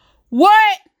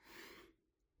 What?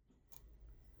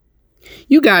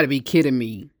 You got to be kidding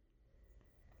me.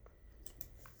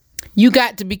 You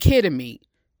got to be kidding me.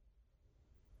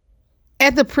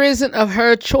 At the prison of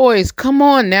her choice. Come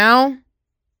on now.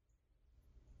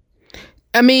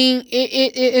 I mean,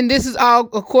 and this is all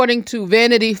according to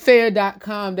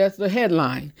VanityFair.com. That's the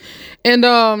headline. And,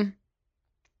 I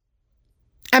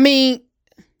mean,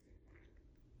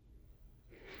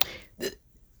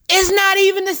 it's not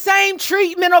even the same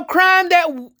treatment or crime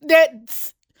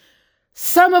that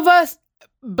some of us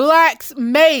blacks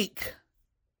make.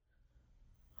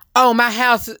 Oh, my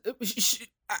house,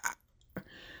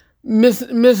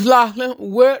 Miss Loughlin,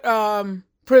 what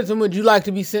prison would you like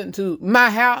to be sent to? My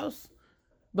house?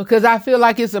 Because I feel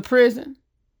like it's a prison.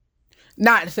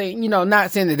 Not saying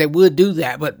that they would do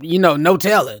that, but no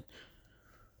telling.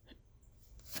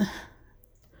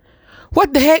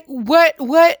 What the heck? What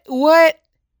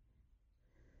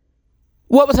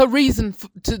was her reason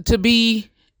to be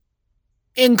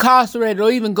incarcerated or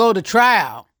even go to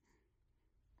trial?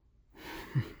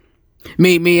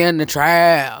 Meet me in the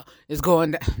trial. It's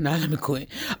going down. No, let me quit.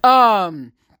 But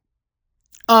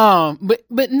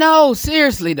no,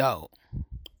 seriously though.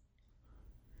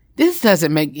 This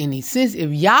doesn't make any sense.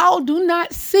 If y'all do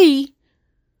not see,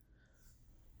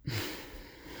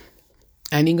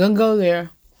 I ain't gonna go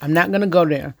there. I'm not gonna go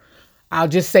there. I'll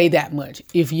just say that much.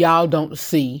 If y'all don't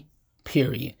see,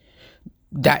 period. ...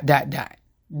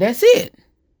 That's it.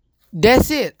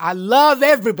 That's it. I love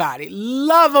everybody.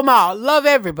 Love them all. Love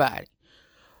everybody.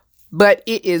 But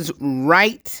it is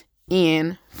right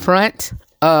in front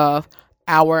of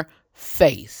our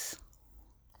face.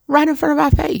 Right in front of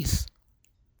our face.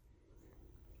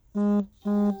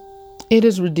 It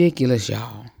is ridiculous,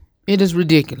 y'all. It is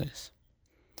ridiculous.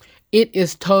 It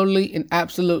is totally and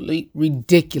absolutely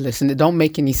ridiculous, and it don't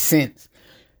make any sense.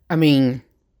 I mean,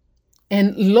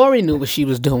 and Lori knew what she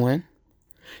was doing.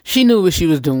 She knew what she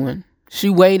was doing. She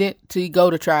waited till you go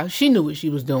to trial. She knew what she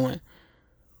was doing.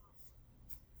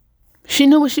 She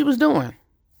knew what she was doing.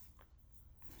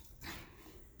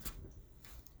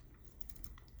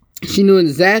 She knew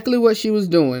exactly what she was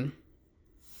doing.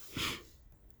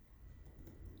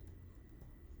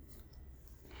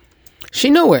 She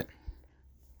knew it.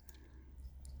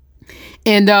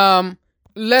 And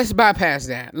let's bypass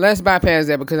that.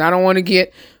 Because I don't want to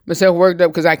get myself worked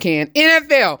up because I can.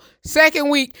 NFL, second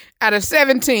week out of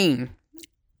 17.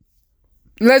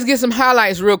 Let's get some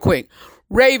highlights real quick.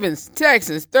 Ravens,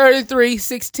 Texans,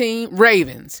 33-16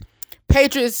 Ravens.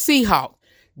 Patriots, Seahawks.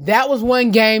 That was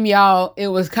one game, y'all. It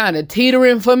was kind of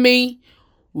teetering for me.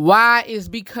 Why is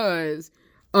because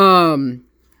for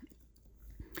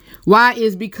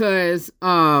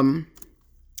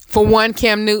one,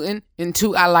 Cam Newton, and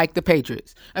two, I like the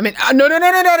Patriots. I mean,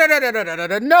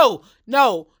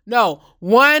 no.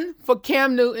 One for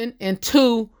Cam Newton and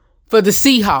two for the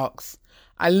Seahawks.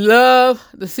 I love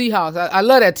the Seahawks. I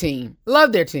love that team.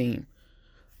 Love their team.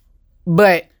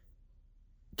 But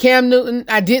Cam Newton,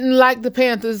 I didn't like the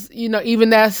Panthers. Even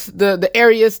that's the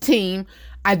area's team.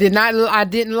 I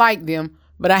didn't like them.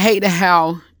 But I hated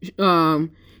how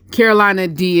Carolina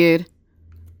did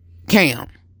Cam.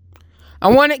 I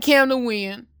wanted Cam to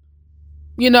win.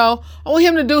 I want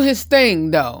him to do his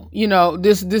thing, though.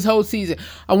 This whole season,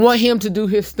 I want him to do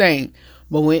his thing.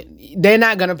 But they're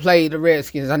not gonna play the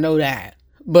Redskins, I know that.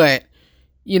 But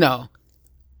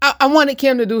I wanted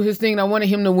Cam to do his thing. I wanted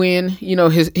him to win,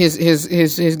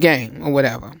 his game or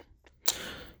whatever.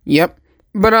 Yep.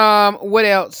 But what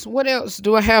else? What else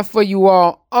do I have for you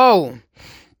all? Oh,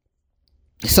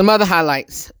 some other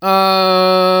highlights.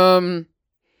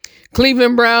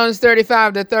 Cleveland Browns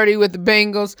 35-30 with the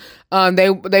Bengals.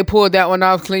 They pulled that one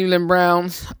off. Cleveland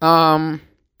Browns.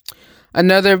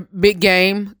 Another big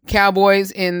game.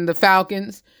 Cowboys and the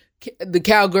Falcons. The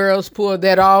Cowgirls pulled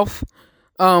that off.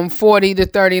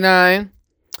 40-39.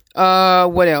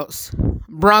 What else?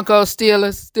 Broncos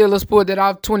Steelers pulled that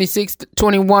off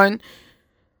 26-21.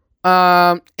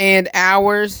 And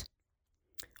ours,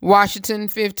 Washington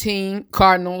 15,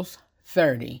 Cardinals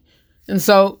 30. And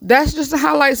so that's just the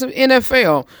highlights of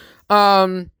NFL.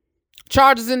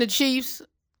 Chargers and the Chiefs.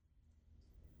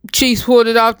 Chiefs pulled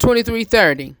it off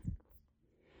 23-30.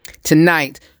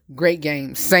 Tonight, great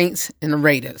game. Saints and the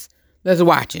Raiders. Let's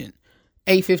watch it.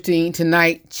 8:15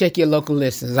 tonight. Check your local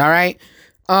listens. All right.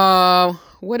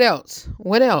 What else?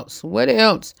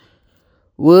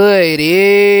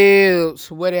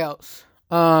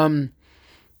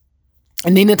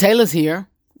 Nina Taylor's here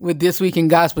with This Week in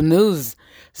Gospel News.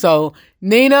 So,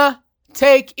 Nina,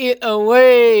 take it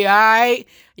away, all right?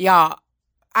 Y'all,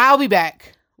 I'll be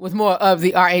back with more of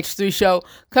the RH3 show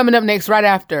coming up next right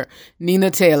after Nina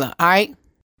Taylor, all right?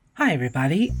 Hi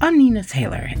everybody, I'm Nina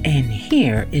Taylor, and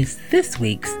here is this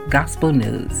week's Gospel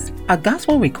News. A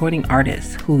gospel recording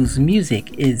artist whose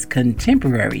music is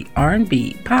contemporary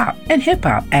R&B, pop, and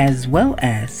hip-hop, as well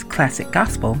as classic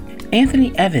gospel,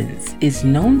 Anthony Evans is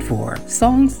known for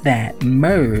songs that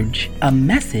merge a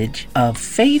message of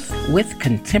faith with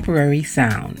contemporary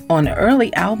sound. On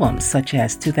early albums such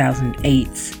as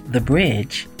 2008's The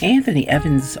Bridge, Anthony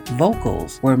Evans'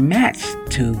 vocals were matched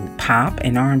to pop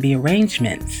and R&B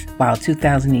arrangements, while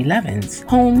 2011's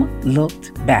Home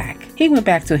Looked Back. He went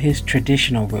back to his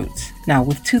traditional roots. Now,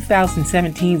 with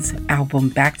 2017's album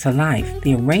Back to Life,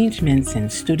 the arrangements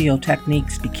and studio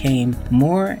techniques became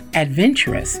more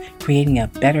adventurous, creating a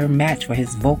better match for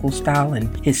his vocal style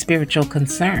and his spiritual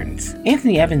concerns.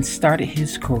 Anthony Evans started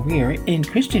his career in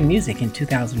Christian music in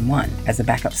 2001 as a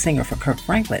backup singer for Kirk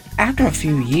Franklin. After a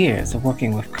few years of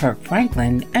working with Kirk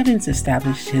Franklin, Evans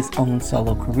established his own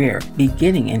solo career,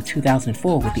 beginning in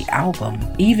 2004 with the album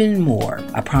Even More,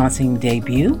 a promising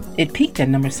debut. It peaked at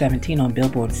number 17 on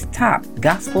Billboard's top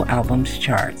gospel albums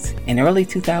charts. In early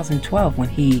 2012, when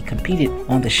he competed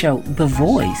on the show The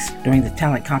Voice during the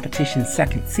talent competition's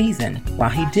second season, while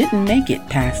he didn't make it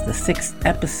past the 6th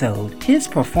episode, his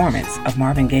performance of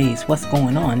Marvin Gaye's What's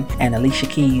Going On and Alicia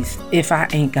Keys' If I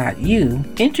Ain't Got You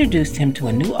introduced him to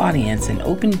a new audience and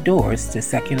opened doors to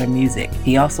secular music.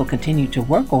 He also continued to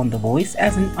work on The Voice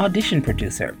as an audition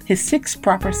producer. His 6th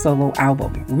proper solo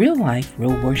album, Real Life,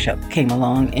 Real Worship, came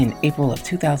along in April of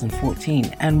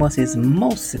 2014 and was his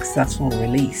most successful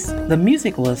release. The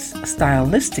music was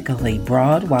stylistically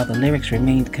broad, while the lyrics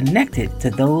remained connected to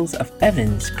those of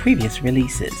Evans' previous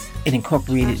releases. It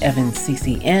incorporated Evans'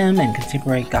 CCM and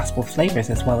contemporary gospel flavors,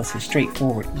 as well as his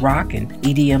straightforward rock and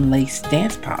EDM-laced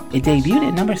dance pop. It debuted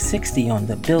at number 60 on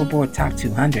the Billboard Top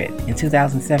 200. In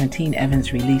 2017,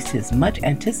 Evans released his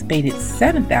much-anticipated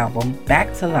 7th album,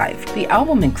 Back to Life. The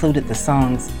album included the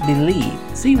songs Believe,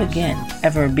 See You Again,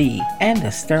 Ever Be, and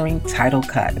the stirring title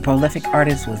cut. The prolific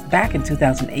artist was back in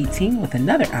 2018 with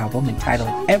another album entitled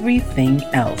Everything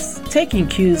Else. Taking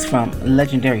cues from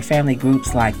legendary family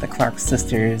groups like the Clark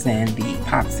Sisters and the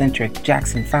pop-centric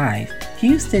Jackson 5,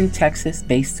 Houston,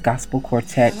 Texas-based gospel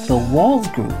quartet The Walls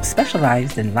Group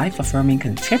specialized in life-affirming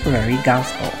contemporary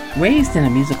gospel. Raised in a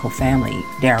musical family,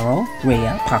 Daryl,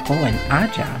 Rhea, Paco, and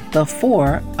Aja, the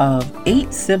 4 of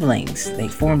 8 siblings, they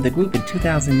formed the group in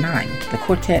 2009. The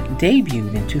quartet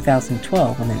debuted in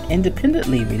 2012 with an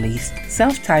independently released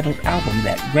self-titled album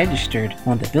that registered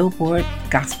on the Billboard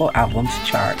Gospel Albums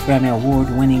chart. Grammy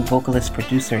Award-winning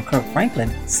vocalist-producer Kirk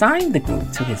Franklin signed the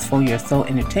group to his For Your Soul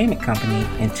entertainment company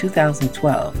in 2012.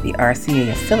 The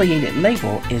RCA-affiliated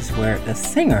label is where the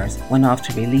singers went off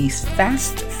to release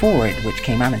Fast Forward, which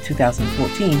came out in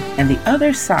 2014, and The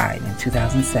Other Side in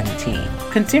 2017.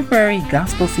 Contemporary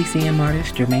gospel CCM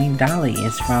artist Jermaine Dolly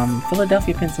is from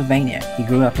Philadelphia, Pennsylvania. He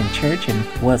grew up in church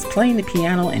and was playing the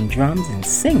piano and drums and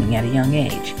singing at a young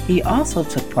age. He also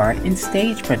took part in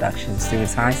stage productions through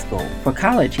his high school. For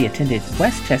college, he attended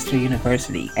Westchester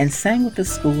University and sang with the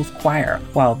school's choir.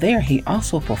 While there, he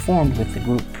also performed with the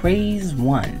group Praise Phase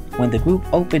 1. When the group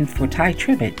opened for Ty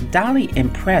Tribbett, Dolly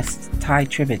impressed Ty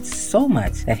Tribbett so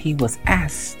much that he was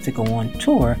asked to go on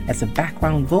tour as a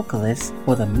background vocalist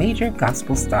for the major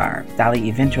gospel star. Dolly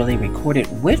eventually recorded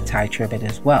with Ty Tribbett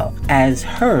as well, as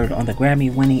heard on the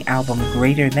Grammy-winning album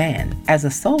Greater Than. As a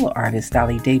solo artist,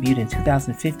 Dolly debuted in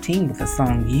 2015 with the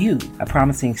song You, a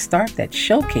promising start that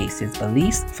showcased his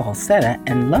beliefs, falsetto,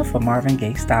 and love for Marvin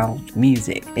Gaye-style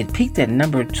music. It peaked at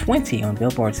number 20 on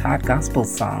Billboard's Hot Gospel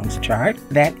Songs chart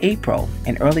that April.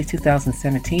 In early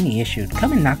 2017, he issued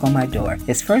Come and Knock on My Door,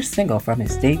 his first single from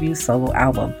his debut solo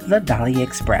album, The Dolly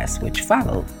Express, which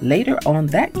followed later on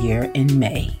that year in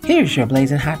May. Here's your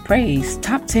Blazing Hot Praise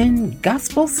Top 10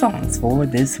 Gospel Songs for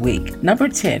this week. Number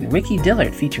 10, Ricky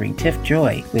Dillard featuring Tiff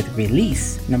Joy with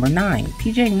Release. Number 9,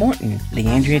 PJ Morton,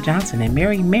 Leandria Johnson, and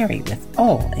Mary with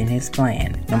All in His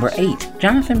Plan. Number 8,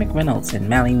 Jonathan McReynolds and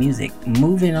Mally Music,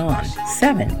 Moving On.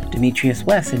 7, Demetrius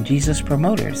West and Jesus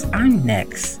Promoters, I'm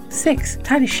Next. 6,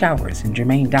 Titus Showers and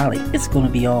Jermaine Dolly, It's Gonna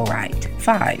Be Alright.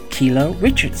 5, Kilo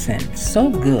Richardson, So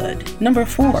Good. Number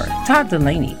 4, Todd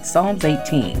Delaney, Psalms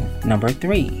 18. Number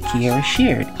 3, Kiara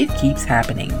Sheard, It Keeps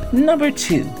Happening. Number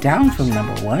 2, down from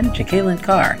number 1, Jacqueline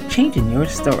Carr, Changing Your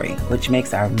Story, which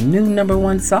makes our new number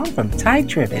 1 song from Ty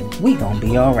Tribbett, We Gon'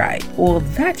 Be Alright. Well,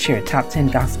 that's your top 10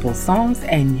 gospel songs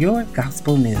and your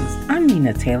gospel news. I'm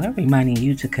Nina Taylor, reminding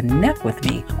you to connect with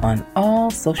me on all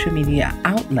social media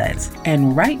outlets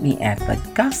and write me at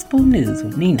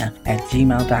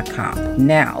thegospelnewswithnina@gmail.com.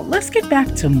 Now, let's get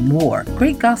back to more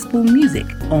great gospel music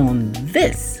on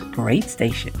this great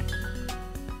station.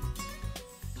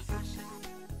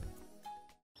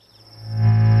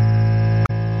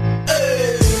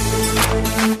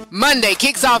 Monday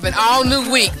kicks off an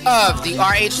all-new week of the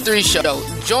RH3 Show.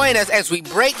 Join us as we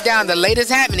break down the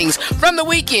latest happenings from the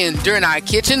weekend during our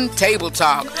kitchen table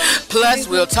talk. Plus,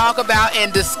 we'll talk about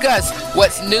and discuss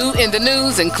what's new in the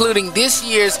news, including this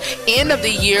year's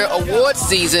end-of-the-year awards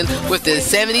season with the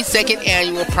 72nd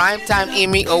Annual Primetime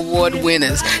Emmy Award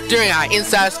winners during our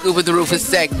Inside Scoop with the Rufus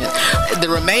segment. The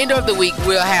remainder of the week,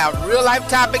 we'll have real-life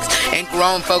topics and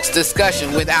grown folks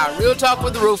discussion with our Real Talk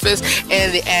with Rufus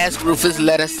and the Ask Rufus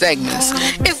Letter segments.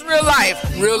 It's real life,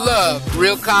 real love,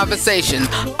 real conversation,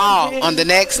 all on the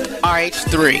next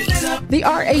RH3. The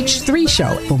RH3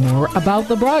 Show. For more about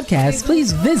the broadcast,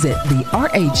 please visit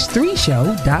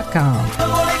therh3show.com.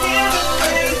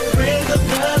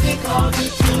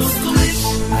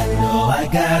 I know I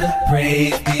gotta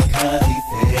praise because he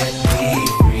set me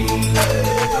free.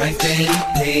 Christ and he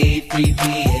paid free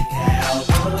me at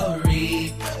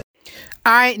Calvary.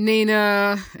 All right,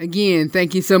 Nina. Again,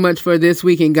 thank you so much for this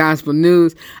week in gospel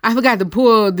news. I forgot to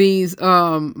pull these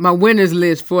my winners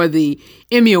list for the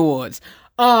Emmy Awards.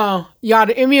 Y'all,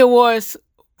 the Emmy Awards,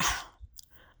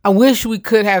 I wish we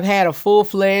could have had a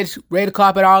full-fledged red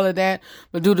carpet, all of that,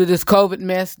 but due to this COVID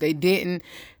mess, they didn't.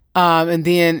 And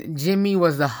then Jimmy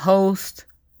was the host.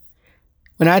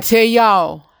 When I tell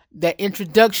y'all that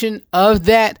introduction of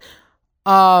that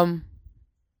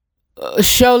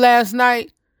show last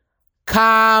night,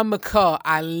 comical.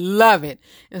 I love it.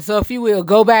 And so if you will,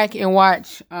 go back and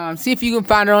watch, see if you can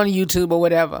find it on YouTube or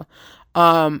whatever.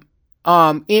 In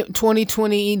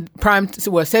 2020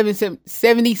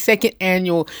 72nd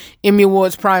Annual Emmy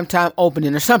Awards Primetime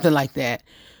Opening or something like that.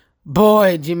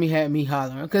 Boy, Jimmy had me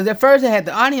hollering. Because at first I had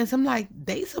the audience, I'm like,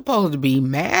 they supposed to be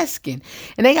masking.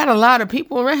 And they got a lot of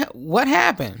people around. What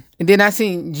happened? And then I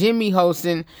seen Jimmy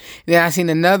hosting. Then I seen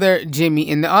another Jimmy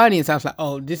in the audience. I was like,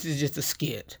 oh, this is just a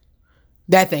skit.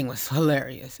 That thing was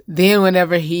hilarious. Then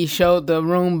whenever he showed the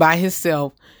room by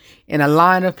himself and a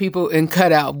line of people in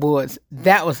cutout boards,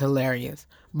 that was hilarious.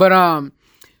 But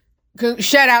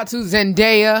shout out to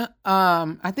Zendaya.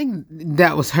 I think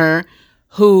that was her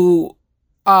who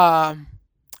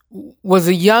was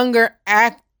the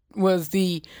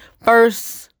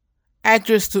first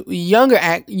actress to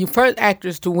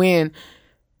win.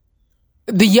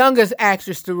 The youngest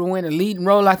actress to win a leading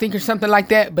role, I think, or something like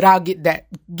that. But I'll get to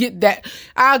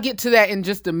that in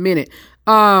just a minute.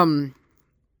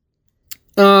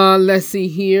 Let's see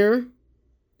here.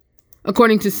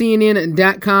 According to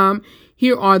CNN.com,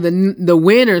 here are the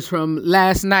winners from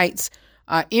last night's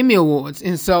Emmy Awards.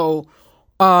 And so,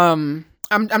 I'm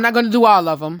not going to do all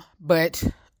of them, but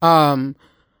I'm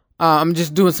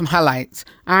just doing some highlights.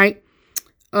 All right.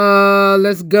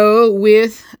 Let's go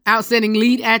with Outstanding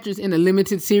Lead Actress in a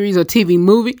Limited Series or TV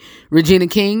Movie. Regina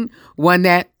King won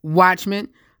that. Watchmen.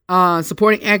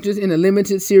 Supporting Actress in a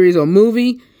Limited Series or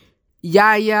Movie.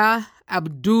 Yahya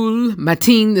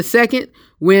Abdul-Mateen II,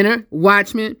 winner.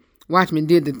 Watchmen. Watchmen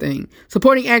did the thing.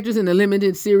 Supporting Actress in a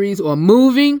Limited Series or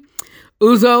Movie.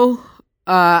 Uzo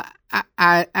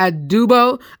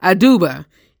Aduba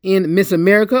in Miss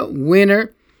America,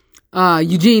 winner.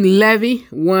 Eugene Levy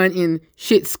won in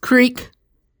Schitt's Creek.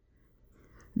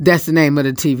 That's the name of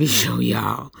the TV show,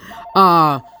 y'all.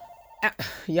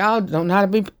 Y'all don't know how to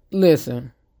be.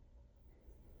 Listen.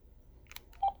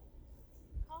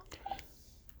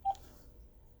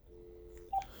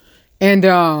 And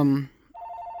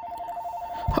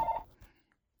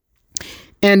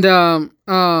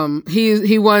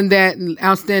he won that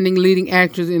outstanding leading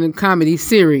actress in a comedy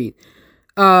series.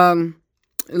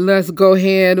 Let's go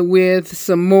ahead with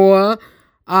some more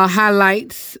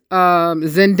highlights.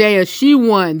 Zendaya, she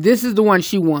won. This is the one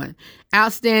she won.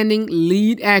 Outstanding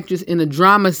lead actress in a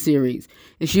drama series.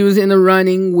 And she was in the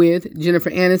running with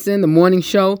Jennifer Aniston, The Morning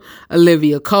Show,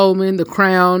 Olivia Colman, The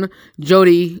Crown,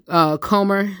 Jodie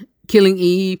Comer, Killing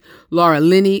Eve, Laura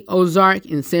Linney, Ozark,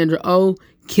 and Sandra Oh,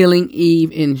 Killing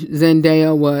Eve. And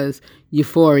Zendaya was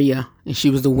Euphoria, and she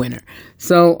was the winner.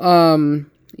 So,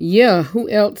 who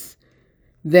else?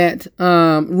 That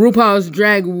RuPaul's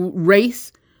Drag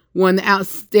Race won the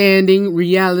Outstanding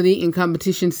Reality and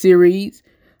Competition Series.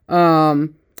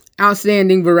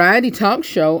 Outstanding Variety Talk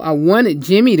Show. I wanted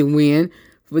Jimmy to win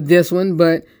for this one,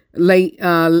 but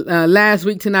last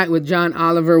week tonight with John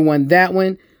Oliver won that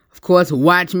one. Of course,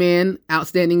 Watchmen,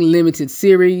 Outstanding Limited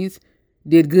Series,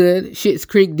 did good. Schitt's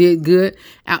Creek did good.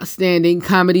 Outstanding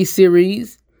Comedy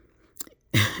Series.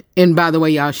 And by the way,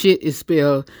 y'all, shit is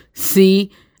spelled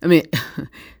SCHITT'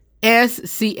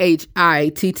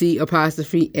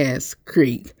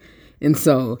 Creek. And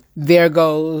so there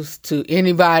goes to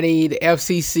anybody, the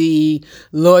FCC,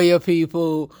 lawyer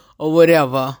people, or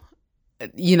whatever.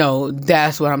 You know,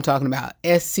 that's what I'm talking about.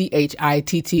 SCHITT'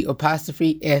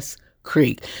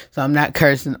 Creek. So I'm not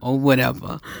cursing or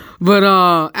whatever. But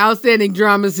outstanding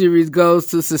drama series goes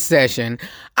to Succession.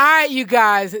 All right, you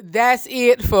guys, that's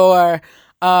it for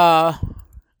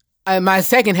my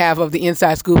second half of the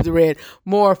Inside Scoop the Red.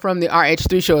 More from the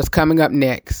RH3 show is coming up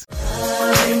next.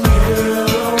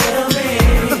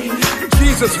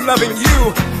 Jesus loving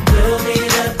you.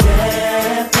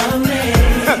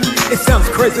 It sounds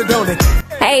crazy, don't it?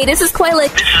 Hey, this is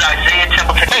Quayla. This is Isaiah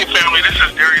Templeton. Hey, family, this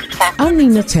is Darius Parker. I'm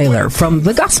Nina Taylor from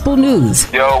the Gospel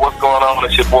News. Yo, what's going on?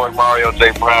 It's your boy Mario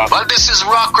J. Brown. Well, this is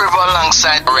Rock River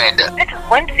alongside Red. This is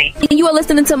Quincy. And you are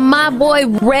listening to my boy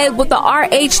Red with the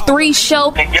RH3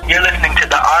 show. And you're listening to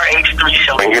the RH3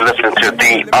 show. And you're listening to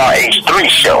the RH3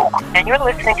 show. And you're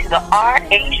listening to the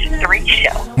RH3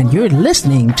 show. And you're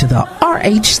listening to the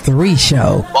RH3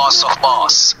 show. Boss of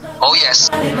boss. Oh, yes.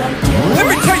 Let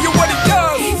me tell you what it does.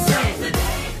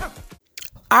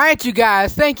 All right, you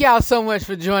guys. Thank y'all so much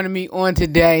for joining me on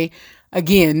today.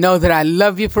 Again, know that I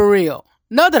love you for real.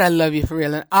 Know that I love you for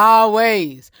real. And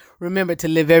always remember to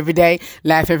live every day,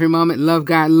 laugh every moment, love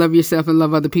God, love yourself, and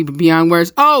love other people beyond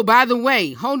words. Oh, by the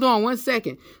way, hold on 1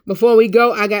 second. Before we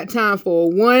go, I got time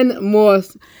for one more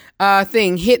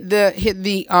thing. Hit the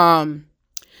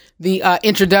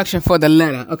introduction for the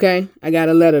letter, okay? I got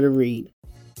a letter to read.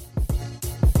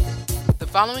 The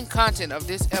following content of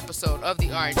this episode of the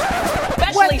RH.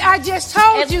 What I just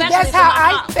told you, that's how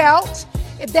I felt.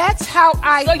 That's how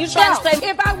I felt.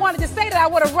 If I wanted to say that, I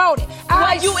would have wrote it.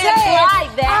 I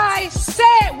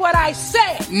said what I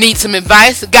said. Need some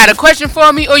advice? Got a question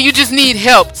for me? Or you just need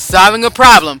help solving a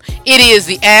problem? It is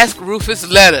the Ask Rufus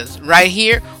Letters right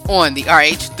here on the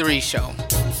RH3 show.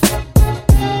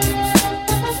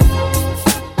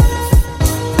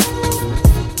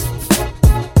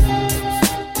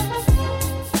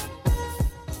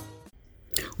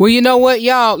 Well, you know what,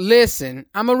 y'all? Listen,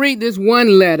 I'm going to read this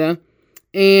one letter,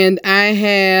 and I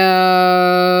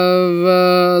have,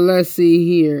 let's see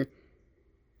here.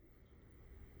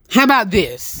 How about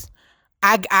this?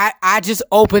 I just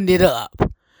opened it up.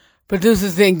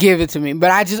 Producers didn't give it to me, but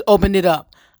I just opened it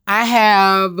up. I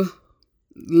have,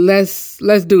 let's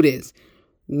do this.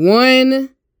 1,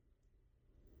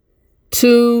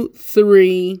 2,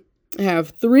 3. I have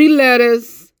 3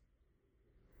 letters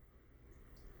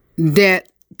that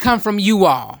come from you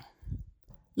all.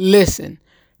 Listen,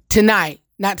 tonight,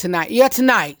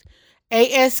 tonight,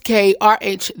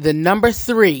 ASKRH, the number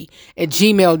 3 at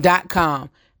gmail.com.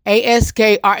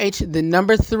 ASKRH, the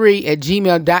number 3 at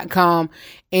gmail.com.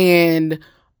 And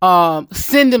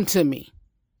send them to me.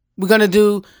 We're going to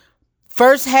do,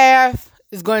 first half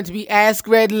is going to be Ask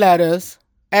Red Letters,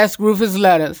 Ask Rufus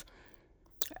Letters.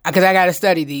 Because I got to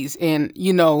study these and,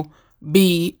 you know,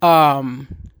 be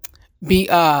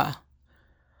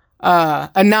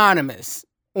anonymous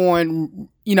on,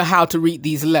 you know, how to read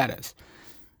these letters.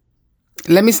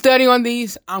 Let me study on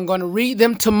these. I'm going to read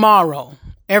them tomorrow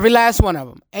Every last one of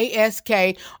them.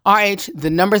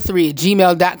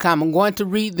 ASKRH3@gmail.com. I'm going to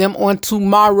read them on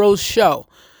tomorrow's show.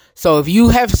 So if you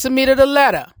have submitted a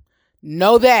letter,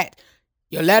 know that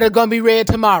your letter going to be read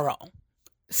tomorrow.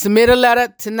 Submit a letter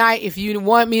tonight if you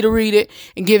want me to read it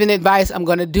and give an advice. I'm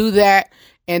going to do that,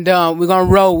 and we're going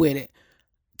to roll with it.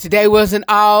 Today wasn't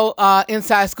all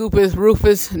Inside Scoop with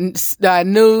Rufus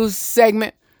news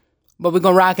segment, but we're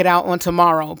going to rock it out on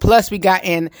tomorrow. Plus, we got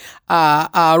in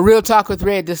Real Talk with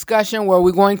Red discussion where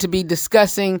we're going to be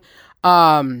discussing,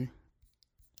 let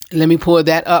me pull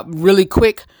that up really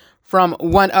quick, from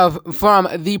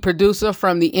the producer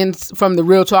from the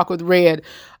Real Talk with Red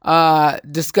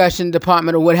discussion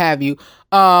department or what have you,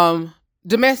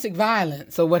 domestic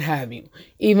violence or what have you,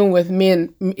 even with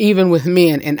men,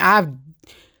 and I've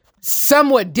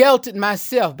somewhat dealt it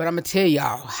myself, but I'm gonna tell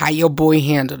y'all how your boy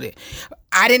handled it.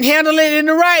 I didn't handle it in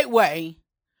the right way,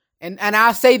 and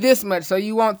I'll say this much so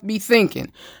you won't be thinking,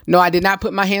 no, I did not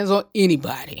put my hands on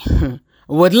anybody.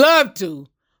 Would love to,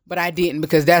 but I didn't,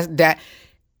 because that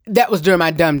was during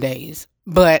my dumb days.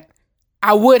 But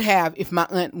I would have if my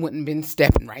aunt wouldn't been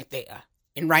stepping right there.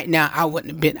 And right now, I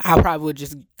wouldn't have been. I probably would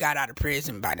just got out of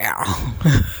prison by now.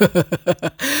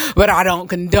 But I don't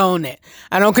condone it.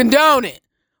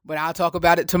 But I'll talk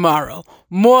about it tomorrow.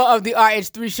 More of the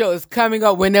RH3 show is coming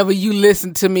up whenever you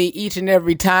listen to me each and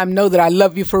every time. Know that I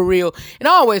love you for real. And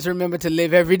always remember to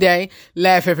live every day,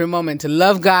 laugh every moment, to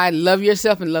love God, love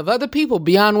yourself, and love other people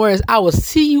beyond words. I will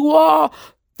see you all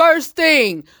first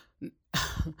thing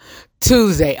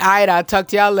Tuesday. All right, I'll talk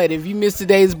to y'all later. If you missed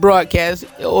today's broadcast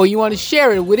or you want to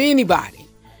share it with anybody,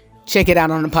 check it out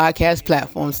on the podcast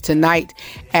platforms tonight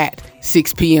at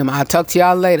 6 p.m. I'll talk to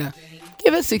y'all later.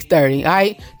 Give it 6:30. All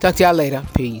right, talk to y'all later.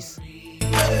 Peace.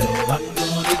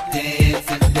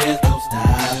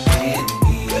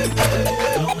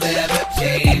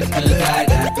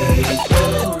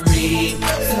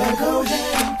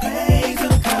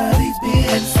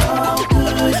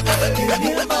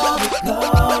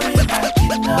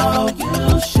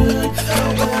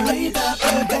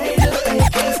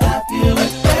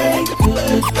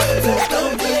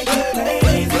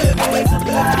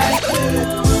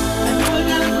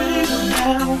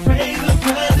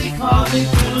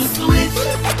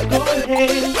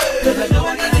 Cause I know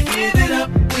I gotta give it up.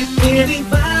 If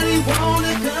anybody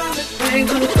wanna come and praise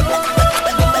the Lord,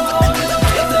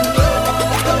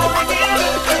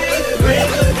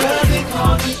 praise the God, they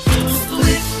call me to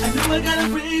switch. I know I gotta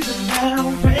praise him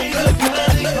now. Praise the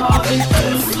God, they call me to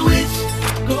switch.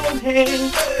 Go ahead,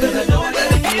 cause I know I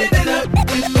gotta give it up.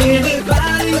 If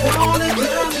anybody wanna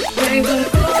come and praise the Lord,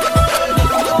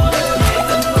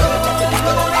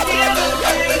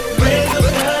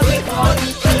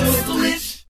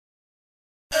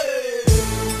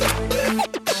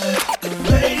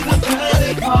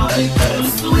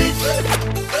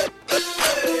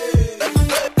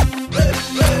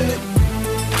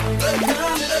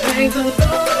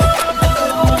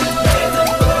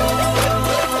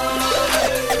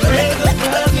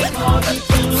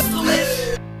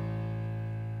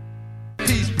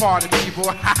 Peace party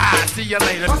people. See you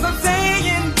later. Cause I'm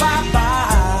saying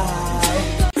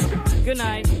bye-bye. Good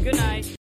night. Good night.